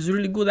doing, he's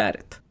really good at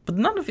it. But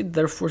none of it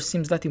therefore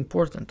seems that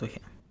important to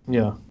him.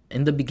 Yeah.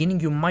 In the beginning,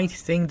 you might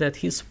think that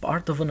he's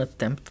part of an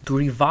attempt to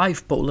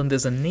revive Poland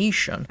as a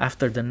nation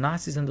after the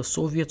Nazis and the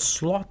Soviets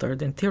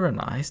slaughtered and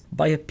tyrannized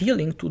by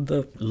appealing to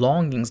the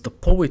longings, the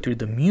poetry,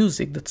 the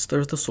music that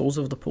stirs the souls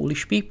of the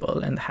Polish people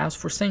and has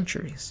for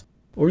centuries.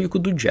 Or you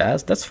could do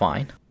jazz, that's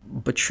fine.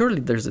 But surely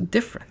there's a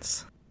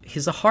difference.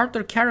 He's a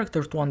harder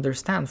character to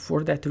understand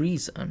for that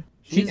reason.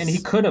 And he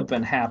could have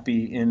been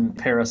happy in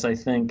Paris, I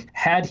think,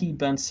 had he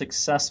been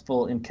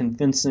successful in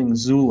convincing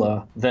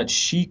Zula that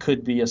she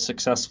could be a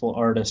successful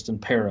artist in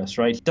Paris,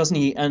 right? Doesn't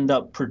he end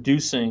up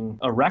producing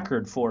a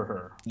record for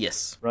her?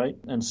 Yes. Right?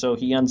 And so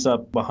he ends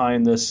up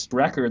behind this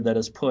record that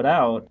is put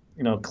out.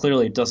 You know,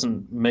 clearly it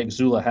doesn't make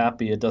Zula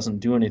happy. It doesn't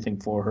do anything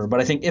for her.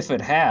 But I think if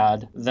it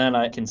had, then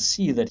I can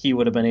see that he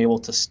would have been able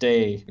to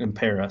stay in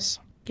Paris.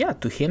 Yeah,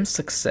 to him,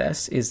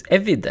 success is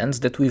evidence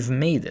that we've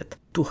made it.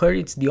 To her,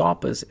 it's the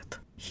opposite.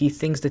 He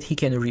thinks that he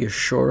can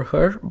reassure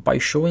her by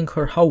showing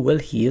her how well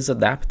he is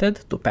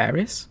adapted to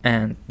Paris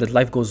and that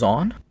life goes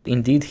on.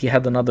 Indeed, he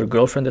had another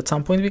girlfriend at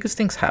some point because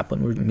things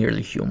happen, we're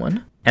merely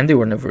human. And they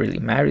were never really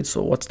married,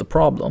 so what's the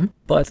problem?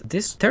 But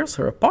this tears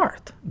her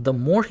apart. The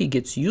more he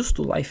gets used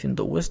to life in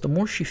the West, the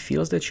more she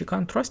feels that she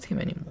can't trust him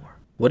anymore.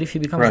 What if he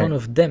becomes one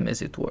of them,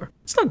 as it were?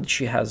 It's not that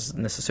she has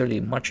necessarily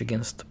much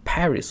against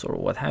Paris or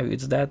what have you.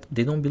 It's that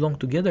they don't belong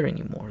together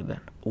anymore then.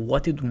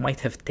 What it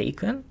might have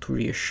taken to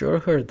reassure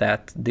her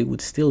that they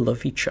would still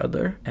love each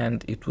other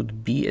and it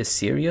would be as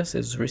serious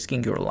as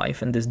risking your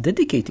life and as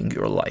dedicating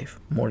your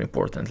life, more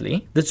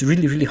importantly, that's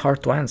really, really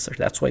hard to answer.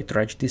 That's why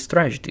tragedy is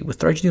tragedy. With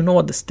tragedy, you know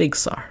what the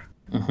stakes are.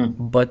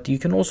 Mm-hmm. But you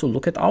can also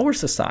look at our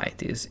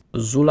societies.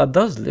 Zula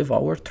does live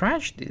our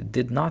tragedy.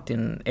 Did not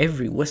in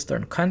every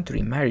Western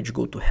country marriage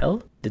go to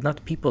hell? Did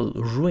not people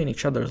ruin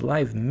each other's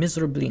lives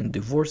miserably in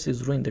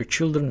divorces, ruin their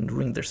children,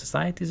 ruin their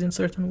societies in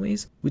certain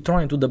ways? We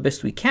try and do the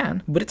best we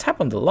can, but it's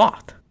happened a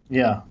lot.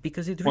 Yeah.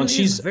 Because it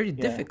really is very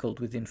difficult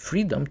within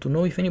freedom to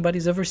know if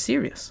anybody's ever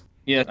serious.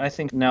 Yeah, I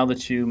think now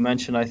that you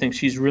mention, I think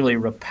she's really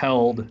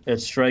repelled,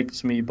 it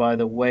strikes me, by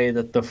the way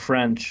that the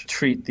French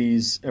treat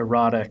these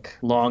erotic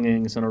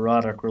longings and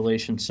erotic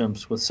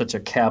relationships with such a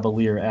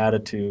cavalier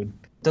attitude.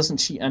 Doesn't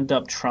she end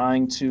up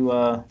trying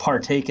to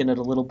partake in it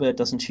a little bit?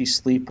 Doesn't she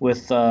sleep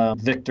with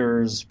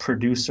Victor's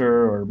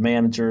producer or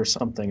manager or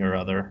something or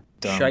other?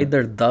 She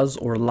either does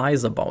or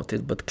lies about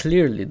it, but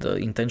clearly the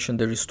intention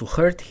there is to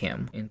hurt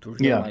him into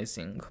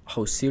realizing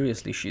how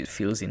seriously she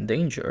feels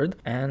endangered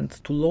and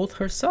to loathe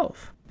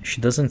herself. She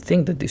doesn't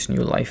think that this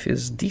new life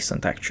is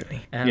decent,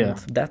 actually. And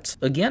that's,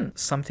 again,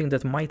 something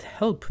that might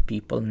help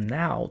people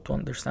now to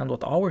understand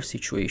what our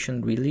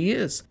situation really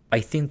is. I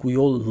think we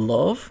all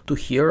love to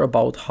hear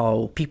about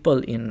how people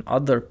in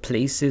other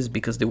places,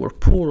 because they were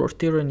poor or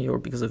tyranny or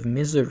because of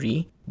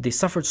misery, they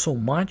suffered so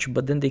much,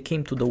 but then they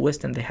came to the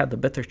West and they had a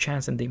better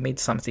chance and they made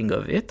something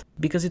of it,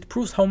 because it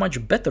proves how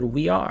much better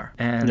we are.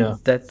 And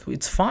that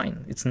it's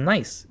fine, it's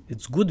nice,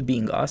 it's good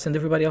being us, and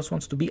everybody else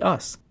wants to be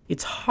us.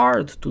 It's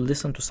hard to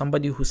listen to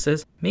somebody who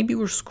says, maybe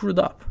we're screwed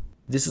up.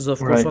 This is, of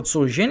course, what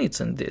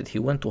Solzhenitsyn did. He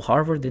went to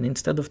Harvard, and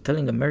instead of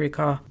telling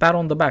America, pat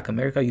on the back,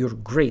 America, you're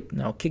great,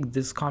 now kick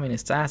this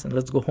communist's ass and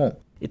let's go home.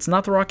 It's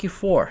not Rocky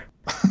IV.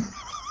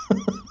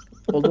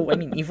 Although,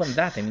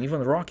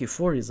 even Rocky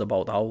IV is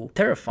about how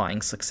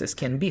terrifying success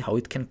can be, how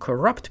it can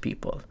corrupt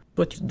people.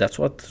 But that's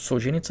what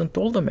Solzhenitsyn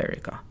told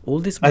America. All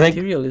this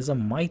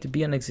materialism might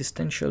be an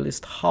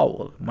existentialist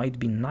howl, might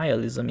be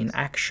nihilism in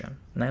action.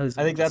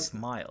 Nihilism with a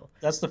smile.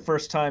 That's the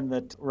first time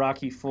that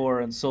Rocky IV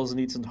and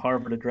Solzhenitsyn's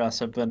Harvard address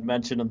have been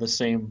mentioned in the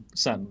same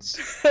sentence.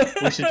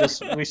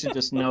 we should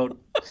just note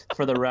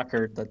for the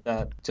record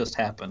that just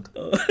happened.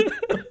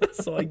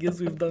 So I guess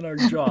we've done our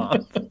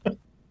job.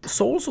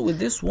 So also with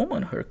this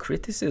woman, her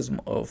criticism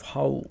of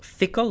how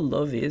fickle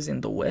love is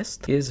in the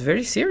West is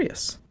very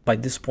serious. By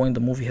this point,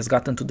 the movie has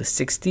gotten to the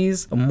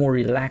 60s, a more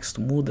relaxed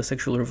mood, the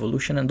sexual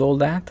revolution and all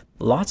that.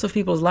 Lots of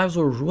people's lives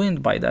were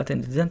ruined by that,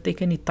 and it didn't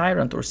take any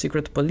tyrant or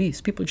secret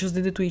police. People just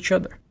did it to each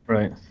other.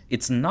 Right.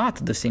 It's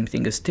not the same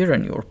thing as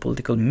tyranny or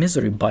political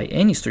misery by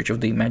any stretch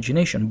of the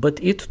imagination,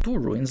 but it too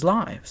ruins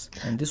lives.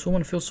 And this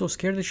woman feels so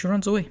scared that she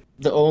runs away.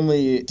 The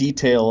only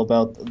detail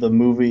about the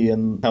movie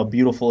and how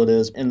beautiful it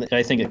is, and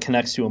I think it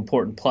connects to an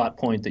important plot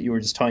point that you were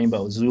just talking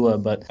about with Zula,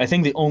 but I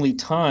think the only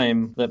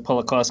time that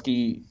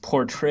Pawlikowski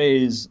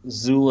portrays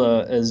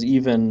Zula as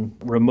even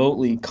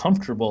remotely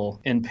comfortable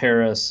in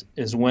Paris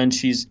is when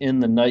she's in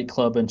the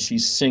nightclub and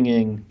she's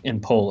singing in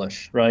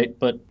Polish, right?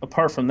 But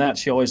apart from that,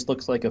 she always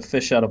looks like a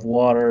fish out of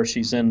water.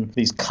 She's in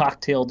these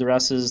cocktail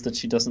dresses that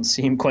she doesn't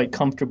seem quite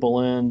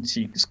comfortable in.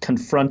 She's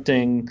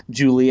confronting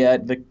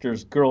Juliet,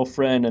 Victor's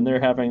girlfriend, and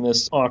they're having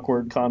this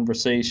awkward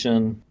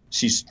conversation.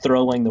 She's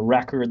throwing the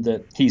record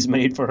that he's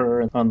made for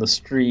her on the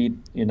street.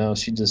 You know,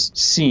 she just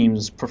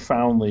seems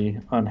profoundly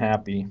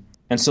unhappy.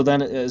 And so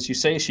then, as you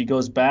say, she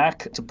goes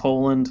back to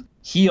Poland.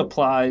 He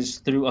applies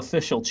through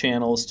official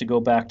channels to go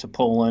back to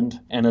Poland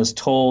and is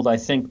told, I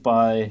think,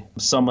 by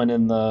someone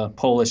in the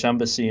Polish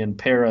embassy in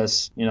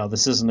Paris, you know,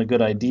 this isn't a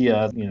good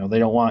idea. You know, they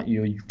don't want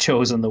you. You've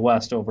chosen the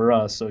West over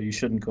us, so you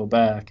shouldn't go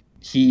back.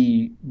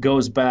 He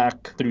goes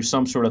back through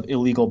some sort of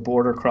illegal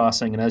border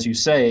crossing and, as you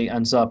say,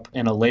 ends up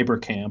in a labor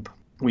camp.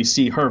 We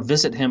see her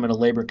visit him in a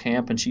labor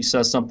camp, and she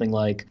says something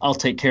like, I'll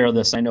take care of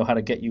this. I know how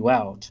to get you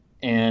out.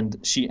 And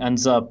she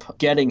ends up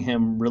getting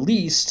him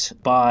released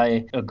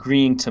by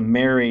agreeing to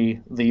marry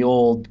the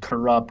old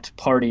corrupt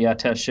party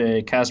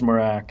attaché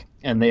Kazmarek,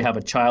 and they have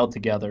a child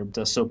together.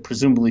 So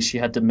presumably she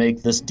had to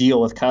make this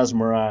deal with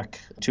Kazmarek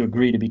to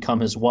agree to become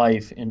his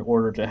wife in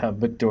order to have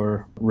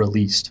Victor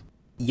released.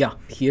 Yeah,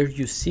 here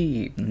you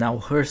see now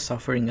her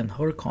suffering and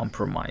her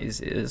compromise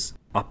is,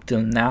 up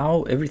till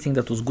now, everything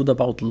that was good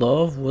about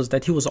love was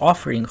that he was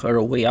offering her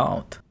a way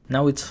out.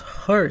 Now it's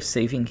her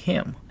saving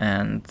him,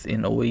 and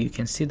in a way you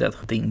can see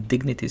that the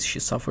indignities she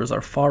suffers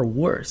are far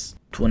worse.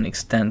 To an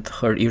extent,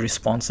 her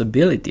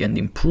irresponsibility and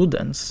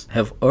imprudence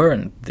have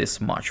earned this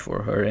much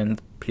for her,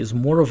 and he's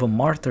more of a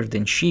martyr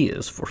than she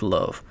is for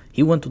love.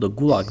 He went to the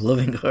gulag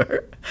loving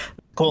her.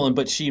 Colin,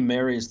 but she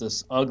marries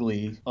this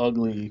ugly,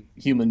 ugly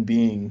human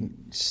being,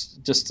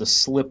 just the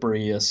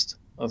slipperiest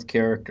of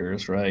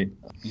characters, right?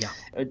 Yeah.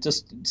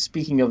 Just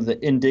speaking of the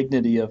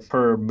indignity of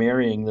her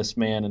marrying this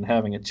man and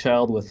having a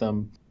child with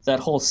him, that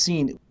whole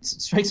scene, it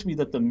strikes me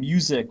that the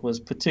music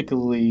was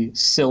particularly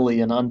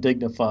silly and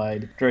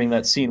undignified during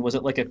that scene. Was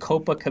it like a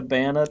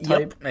Copacabana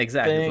type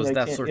exactly. thing? It was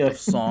that sort of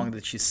song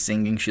that she's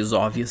singing. She's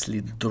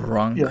obviously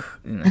drunk,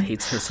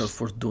 hates herself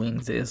for doing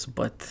this,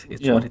 but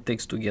it's what it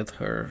takes to get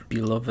her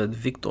beloved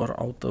Victor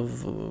out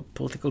of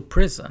political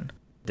prison.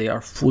 They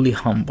are fully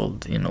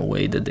humbled in a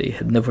way that they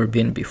had never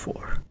been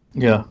before.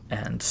 Yeah.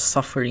 And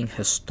suffering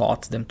has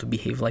taught them to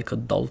behave like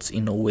adults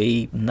in a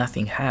way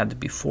nothing had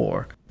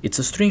before. It's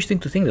a strange thing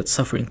to think that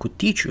suffering could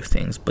teach you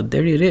things, but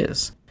there it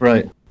is.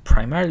 Right.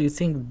 Primarily, you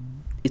think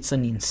it's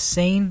an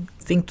insane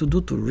thing to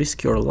do, to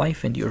risk your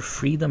life and your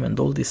freedom and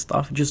all this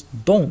stuff. Just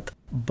don't.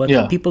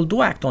 But people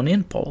do act on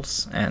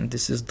impulse, and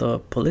this is the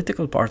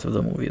political part of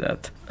the movie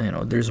that, you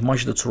know, there's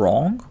much that's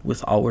wrong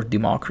with our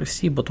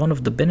democracy, but one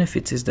of the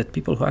benefits is that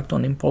people who act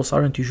on impulse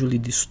aren't usually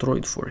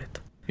destroyed for it.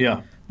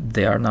 Yeah.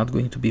 They are not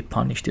going to be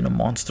punished in a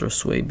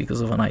monstrous way because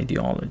of an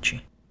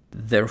ideology.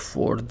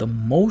 Therefore, the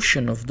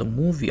motion of the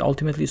movie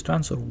ultimately is to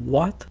answer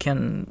what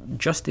can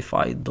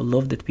justify the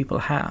love that people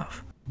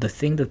have. The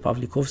thing that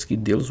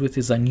Pawlikowski deals with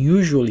is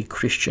unusually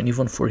Christian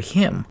even for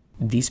him.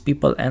 These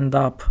people end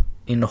up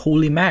in a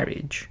holy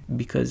marriage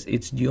because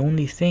it's the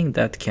only thing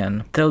that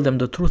can tell them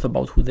the truth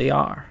about who they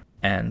are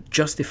and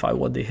justify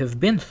what they have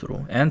been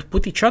through and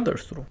put each other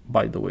through,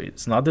 by the way.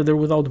 It's not that they're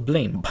without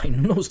blame, by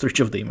no stretch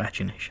of the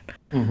imagination.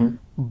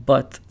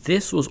 But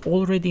this was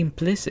already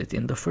implicit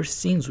in the first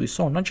scenes we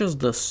saw, not just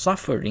the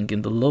suffering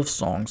in the love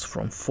songs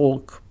from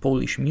folk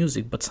Polish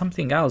music, but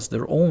something else,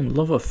 their own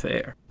love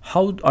affair.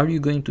 How are you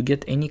going to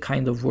get any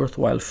kind of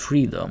worthwhile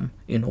freedom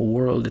in a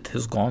world that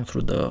has gone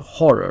through the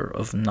horror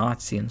of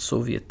Nazi and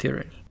Soviet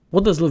tyranny?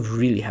 What does love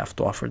really have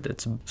to offer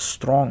that's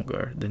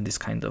stronger than this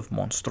kind of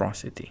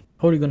monstrosity?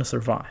 How are you going to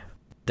survive?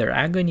 Their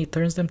agony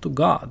turns them to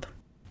God.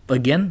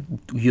 Again,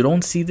 you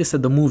don't see this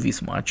at the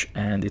movies much,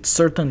 and it's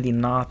certainly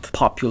not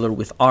popular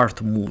with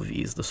art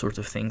movies, the sort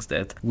of things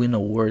that win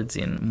awards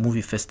in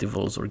movie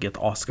festivals or get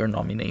Oscar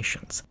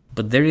nominations.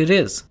 But there it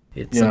is.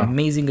 It's an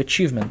amazing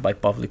achievement by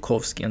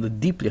Pawlikowski and a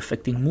deeply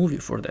affecting movie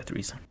for that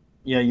reason.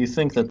 Yeah, you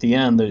think that at the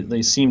end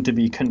they seem to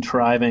be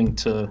contriving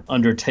to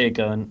undertake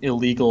an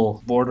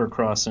illegal border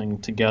crossing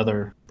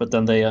together, but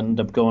then they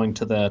end up going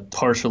to that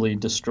partially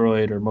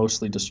destroyed or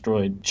mostly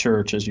destroyed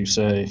church, as you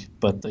say,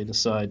 but they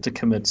decide to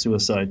commit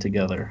suicide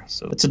together.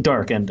 So it's a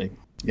dark ending.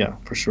 Yeah,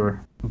 for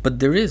sure. But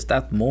there is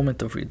that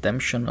moment of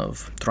redemption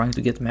of trying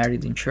to get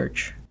married in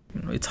church.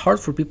 It's hard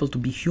for people to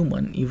be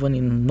human, even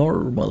in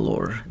normal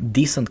or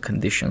decent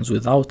conditions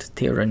without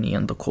tyranny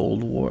and the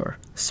Cold War,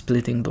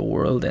 splitting the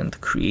world and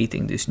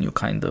creating this new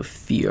kind of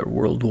fear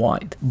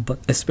worldwide. But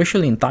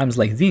especially in times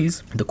like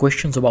these, the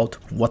questions about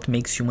what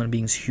makes human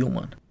beings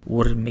human,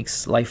 what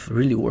makes life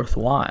really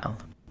worthwhile.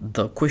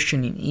 The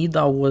question in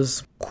Ida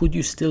was, could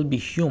you still be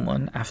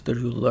human after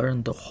you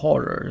learn the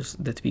horrors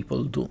that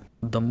people do?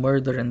 The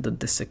murder and the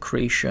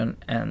desecration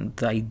and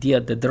the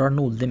idea that there are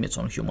no limits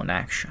on human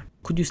action.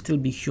 Could you still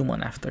be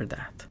human after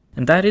that?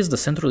 And that is the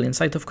central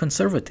insight of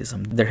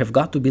conservatism. There have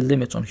got to be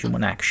limits on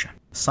human action.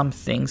 Some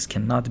things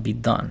cannot be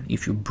done.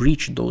 If you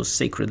breach those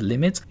sacred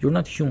limits, you're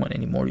not human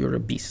anymore, you're a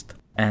beast.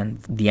 And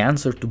the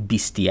answer to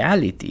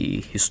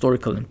bestiality,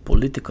 historical and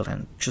political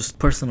and just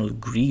personal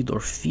greed or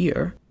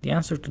fear, the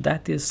answer to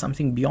that is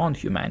something beyond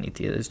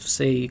humanity. That is to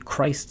say,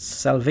 Christ's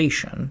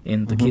salvation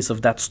in the case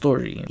of that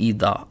story,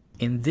 Ida.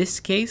 In this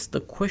case,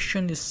 the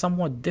question is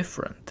somewhat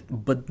different,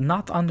 but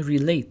not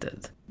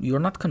unrelated. You're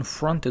not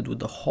confronted with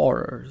the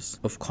horrors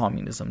of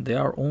communism. They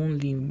are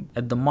only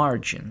at the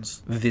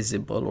margins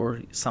visible,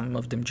 or some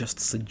of them just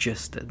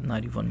suggested,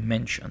 not even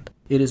mentioned.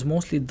 It is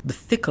mostly the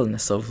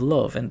fickleness of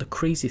love and the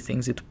crazy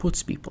things it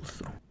puts people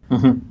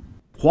through.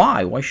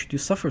 Why? Why should you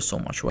suffer so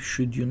much? Why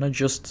should you not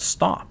just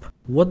stop?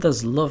 What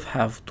does love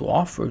have to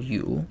offer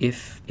you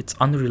if it's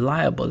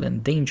unreliable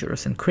and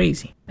dangerous and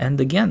crazy?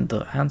 And again,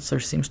 the answer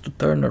seems to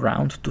turn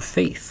around to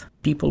faith.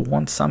 People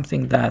want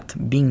something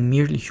that being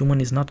merely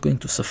human is not going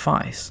to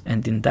suffice.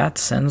 And in that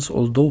sense,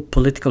 although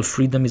political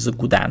freedom is a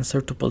good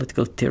answer to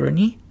political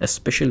tyranny,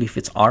 especially if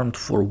it's armed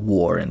for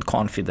war and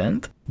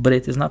confident, but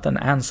it is not an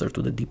answer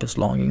to the deepest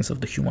longings of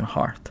the human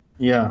heart.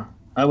 Yeah.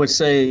 I would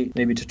say,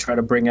 maybe to try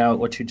to bring out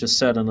what you just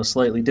said in a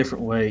slightly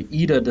different way,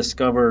 Ida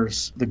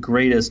discovers the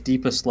greatest,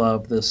 deepest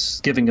love, this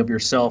giving of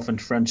yourself and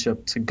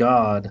friendship to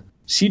God.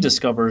 She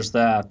discovers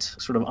that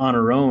sort of on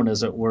her own,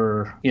 as it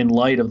were, in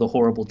light of the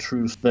horrible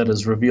truth that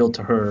is revealed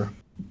to her.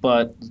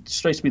 But it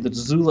strikes me that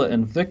Zula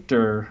and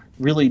Victor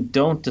really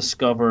don't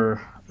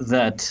discover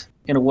that,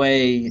 in a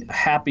way,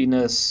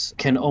 happiness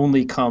can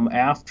only come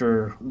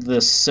after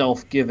this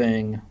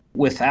self-giving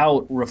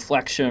without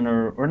reflection,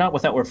 or not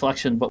without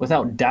reflection, but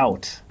without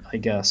doubt, I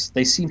guess.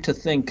 They seem to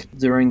think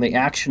during the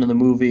action of the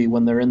movie,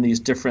 when they're in these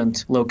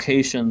different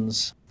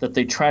locations, that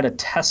they try to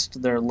test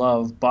their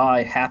love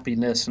by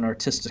happiness and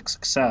artistic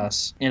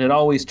success. And it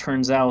always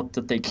turns out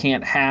that they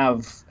can't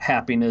have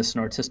happiness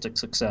and artistic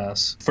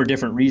success for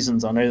different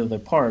reasons on either their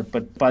part.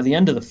 But by the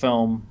end of the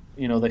film,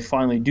 they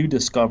finally do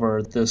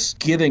discover this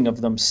giving of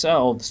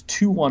themselves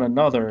to one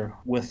another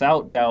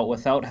without doubt,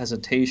 without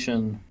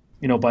hesitation.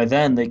 By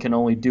then they can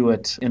only do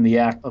it in the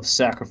act of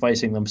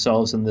sacrificing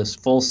themselves in this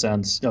full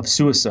sense of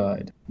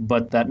suicide.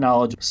 But that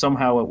knowledge,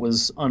 somehow it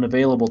was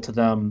unavailable to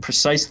them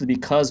precisely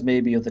because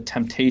maybe of the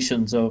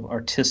temptations of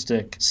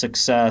artistic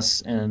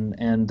success and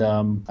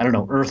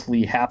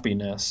earthly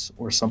happiness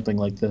or something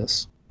like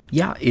this.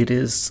 Yeah, it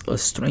is a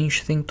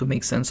strange thing to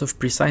make sense of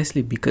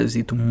precisely because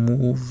it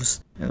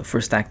moves. The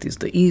first act is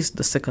the East,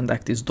 the second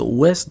act is the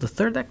West, the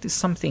third act is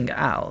something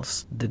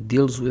else that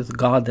deals with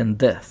God and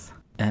death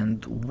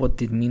and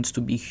what it means to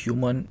be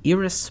human,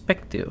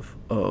 irrespective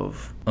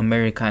of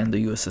America and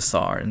the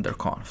USSR and their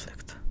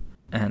conflict.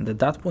 And at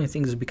that point,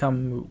 things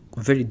become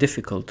very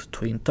difficult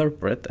to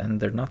interpret, and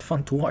they're not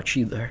fun to watch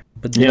either.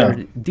 But they are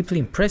deeply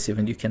impressive,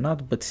 and you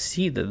cannot but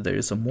see that there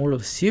is a moral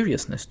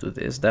seriousness to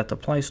this that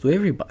applies to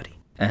everybody.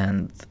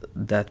 And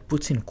that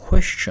puts in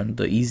question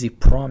the easy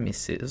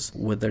promises,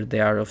 whether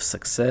they are of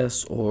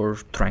success or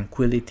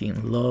tranquility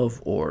in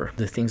love or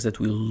the things that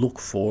we look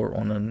for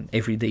on an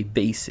everyday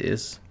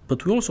basis.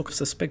 But we also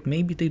suspect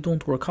maybe they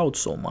don't work out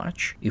so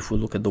much if we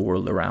look at the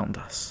world around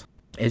us.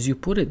 As you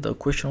put it, the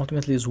question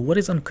ultimately is, what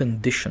is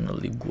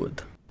unconditionally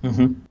good?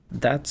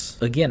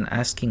 That's, again,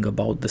 asking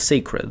about the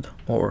sacred,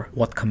 or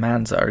what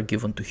commands are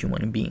given to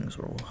human beings,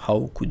 or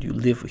how could you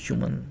live a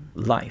human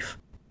life.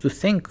 To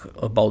think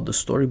about the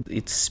story,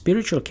 its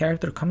spiritual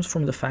character comes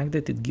from the fact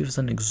that it gives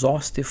an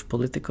exhaustive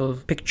political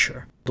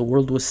picture. The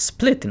world was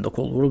split in the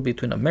Cold War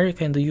between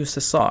America and the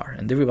USSR,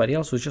 and everybody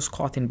else was just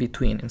caught in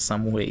between in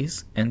some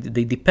ways, and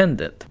they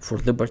depended for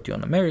liberty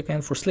on America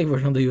and for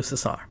slavery on the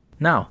USSR.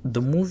 Now,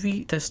 the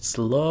movie tests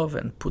love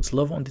and puts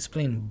love on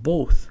display in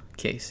both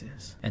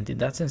cases, and in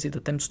that sense it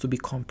attempts to be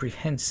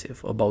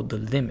comprehensive about the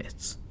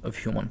limits of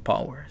human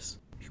powers.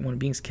 Human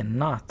beings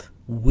cannot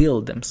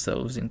will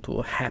themselves into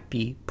a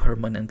happy,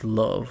 permanent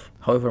love,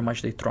 however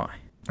much they try.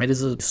 It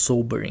is a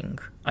sobering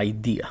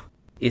idea.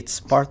 It's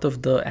part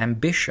of the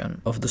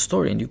ambition of the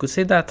story, and you could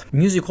say that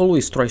music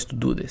always tries to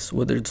do this,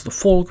 whether it's the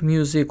folk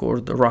music or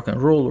the rock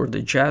and roll or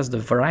the jazz, the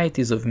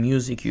varieties of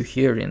music you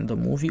hear in the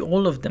movie,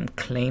 all of them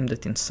claim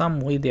that in some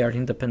way they are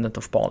independent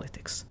of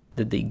politics,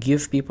 that they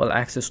give people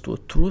access to a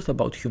truth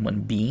about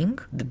human being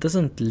that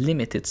doesn't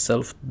limit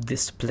itself to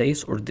this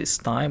place or this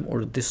time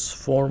or this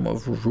form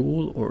of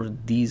rule or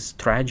these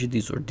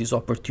tragedies or these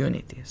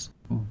opportunities,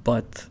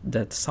 but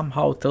that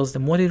somehow tells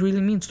them what it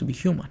really means to be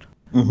human.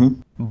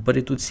 But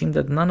it would seem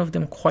that none of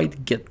them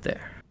quite get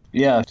there.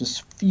 Yeah, I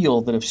just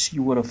feel that if she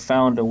would have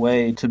found a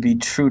way to be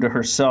true to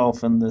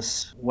herself in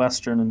this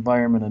Western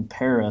environment in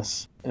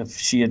Paris, if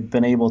she had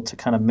been able to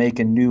kind of make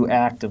a new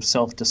act of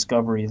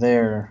self-discovery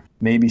there,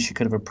 maybe she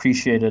could have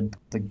appreciated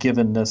the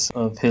givenness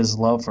of his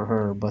love for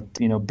her. But,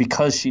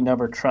 because she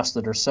never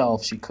trusted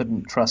herself, she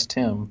couldn't trust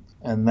him.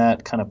 And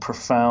that kind of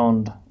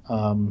profound,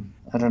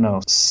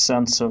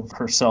 sense of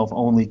herself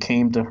only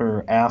came to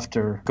her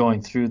after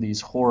going through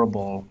these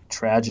horrible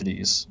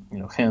tragedies,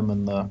 him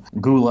in the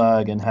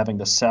gulag and having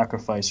to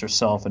sacrifice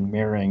herself and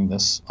marrying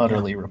this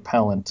utterly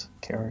repellent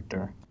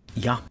character.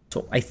 Yeah,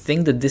 so I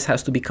think that this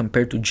has to be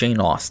compared to Jane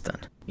Austen.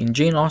 In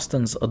Jane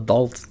Austen's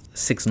adult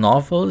 6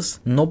 novels,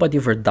 nobody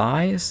ever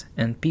dies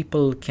and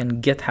people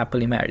can get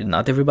happily married.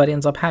 Not everybody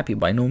ends up happy,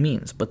 by no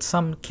means, but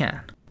some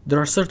can. There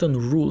are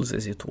certain rules,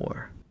 as it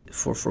were.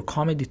 For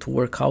comedy to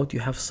work out, you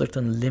have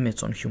certain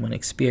limits on human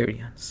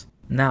experience.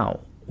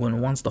 Now,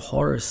 once the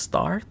horrors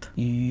start,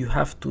 you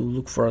have to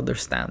look for other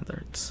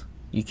standards.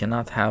 You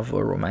cannot have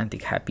a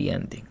romantic happy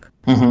ending.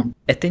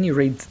 At any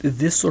rate,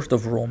 this sort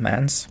of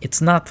romance,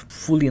 it's not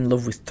fully in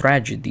love with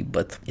tragedy,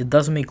 but it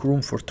does make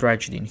room for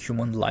tragedy in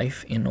human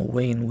life in a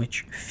way in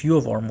which few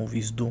of our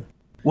movies do.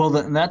 Well,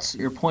 that's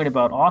your point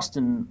about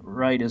Austen,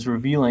 right, is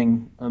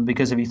revealing,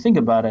 because if you think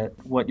about it,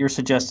 what you're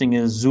suggesting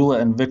is Zula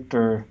and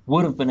Victor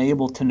would have been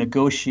able to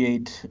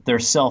negotiate their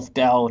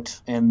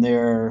self-doubt and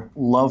their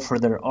love for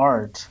their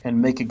art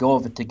and make a go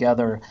of it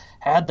together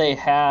had they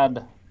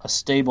had a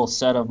stable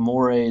set of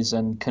mores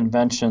and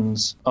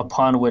conventions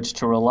upon which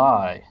to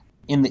rely.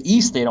 In the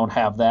East, they don't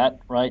have that,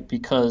 right?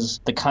 Because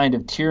the kind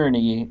of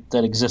tyranny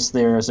that exists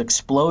there has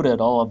exploded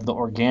all of the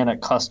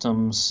organic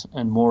customs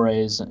and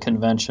mores and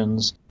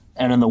conventions.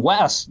 And in the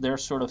West, they're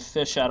sort of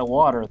fish out of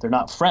water. They're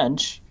not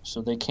French,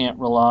 so they can't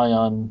rely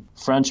on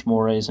French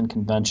mores and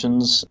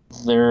conventions.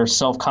 Their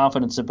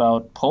self-confidence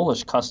about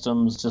Polish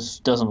customs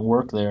just doesn't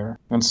work there.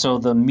 And so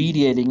the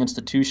mediating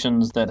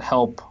institutions that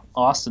help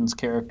Austen's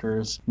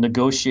characters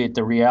negotiate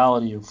the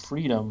reality of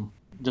freedom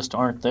just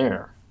aren't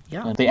there.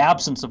 Yeah. And the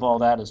absence of all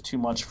that is too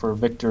much for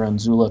Victor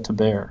and Zula to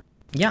bear.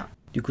 Yeah.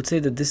 You could say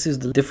that this is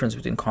the difference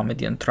between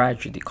comedy and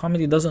tragedy.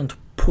 Comedy doesn't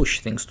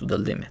push things to the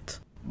limit,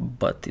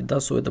 but it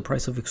does so at the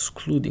price of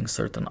excluding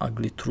certain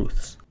ugly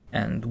truths.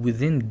 And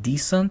within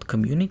decent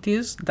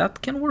communities,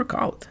 that can work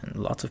out, and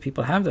lots of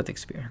people have that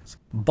experience.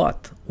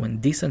 But when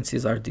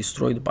decencies are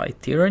destroyed by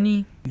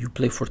tyranny, you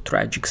play for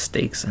tragic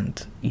stakes,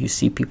 and you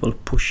see people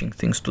pushing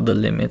things to the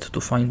limit to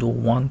find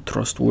one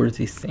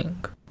trustworthy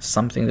thing,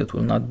 something that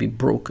will not be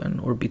broken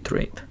or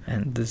betrayed.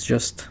 And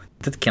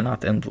that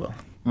cannot end well.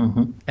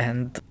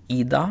 And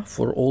Ida,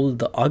 for all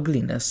the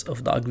ugliness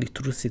of the ugly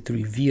truths it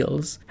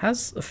reveals,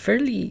 has a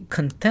fairly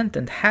content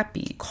and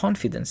happy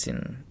confidence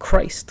in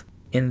Christ.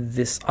 In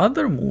this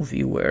other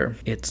movie, where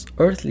it's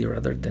earthly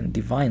rather than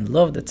divine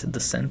love that's at the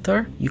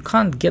center, you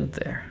can't get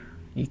there.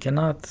 You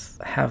cannot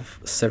have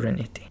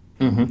serenity.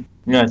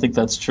 Yeah, I think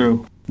that's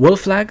true. Well,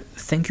 Flag,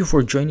 thank you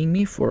for joining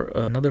me for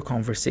another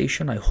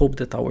conversation. I hope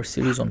that our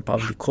series on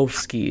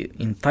Pawlikowski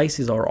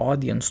entices our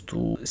audience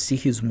to see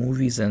his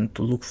movies and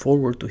to look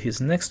forward to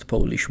his next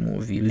Polish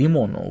movie,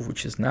 Limonov,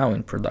 which is now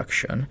in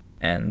production.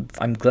 And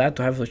I'm glad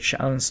to have a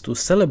chance to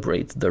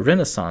celebrate the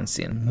Renaissance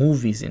in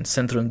movies in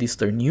Central and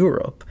Eastern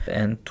Europe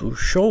and to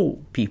show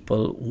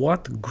people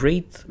what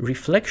great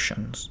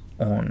reflections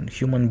on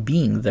human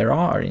being there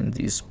are in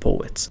these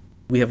poets.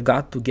 We have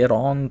got to get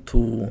on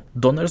to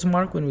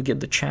Donnersmarck when we get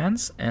the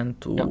chance, and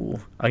to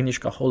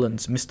Agnieszka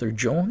Holland's Mr.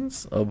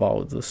 Jones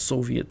about the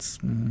Soviets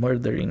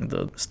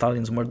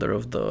Stalin's murder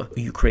of the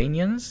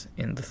Ukrainians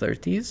in the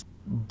 30s.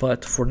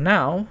 But for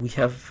now, we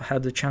have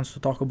had the chance to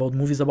talk about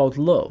movies about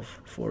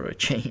love for a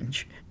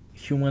change,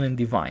 human and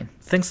divine.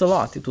 Thanks a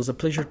lot. It was a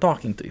pleasure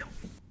talking to you.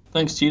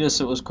 Thanks,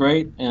 Titus. It was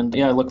great. And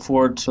I look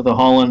forward to the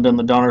Holland and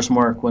the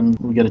Donnersmarck when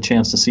we get a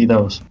chance to see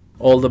those.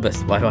 All the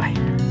best. Bye-bye.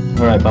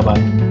 All right.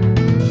 Bye-bye.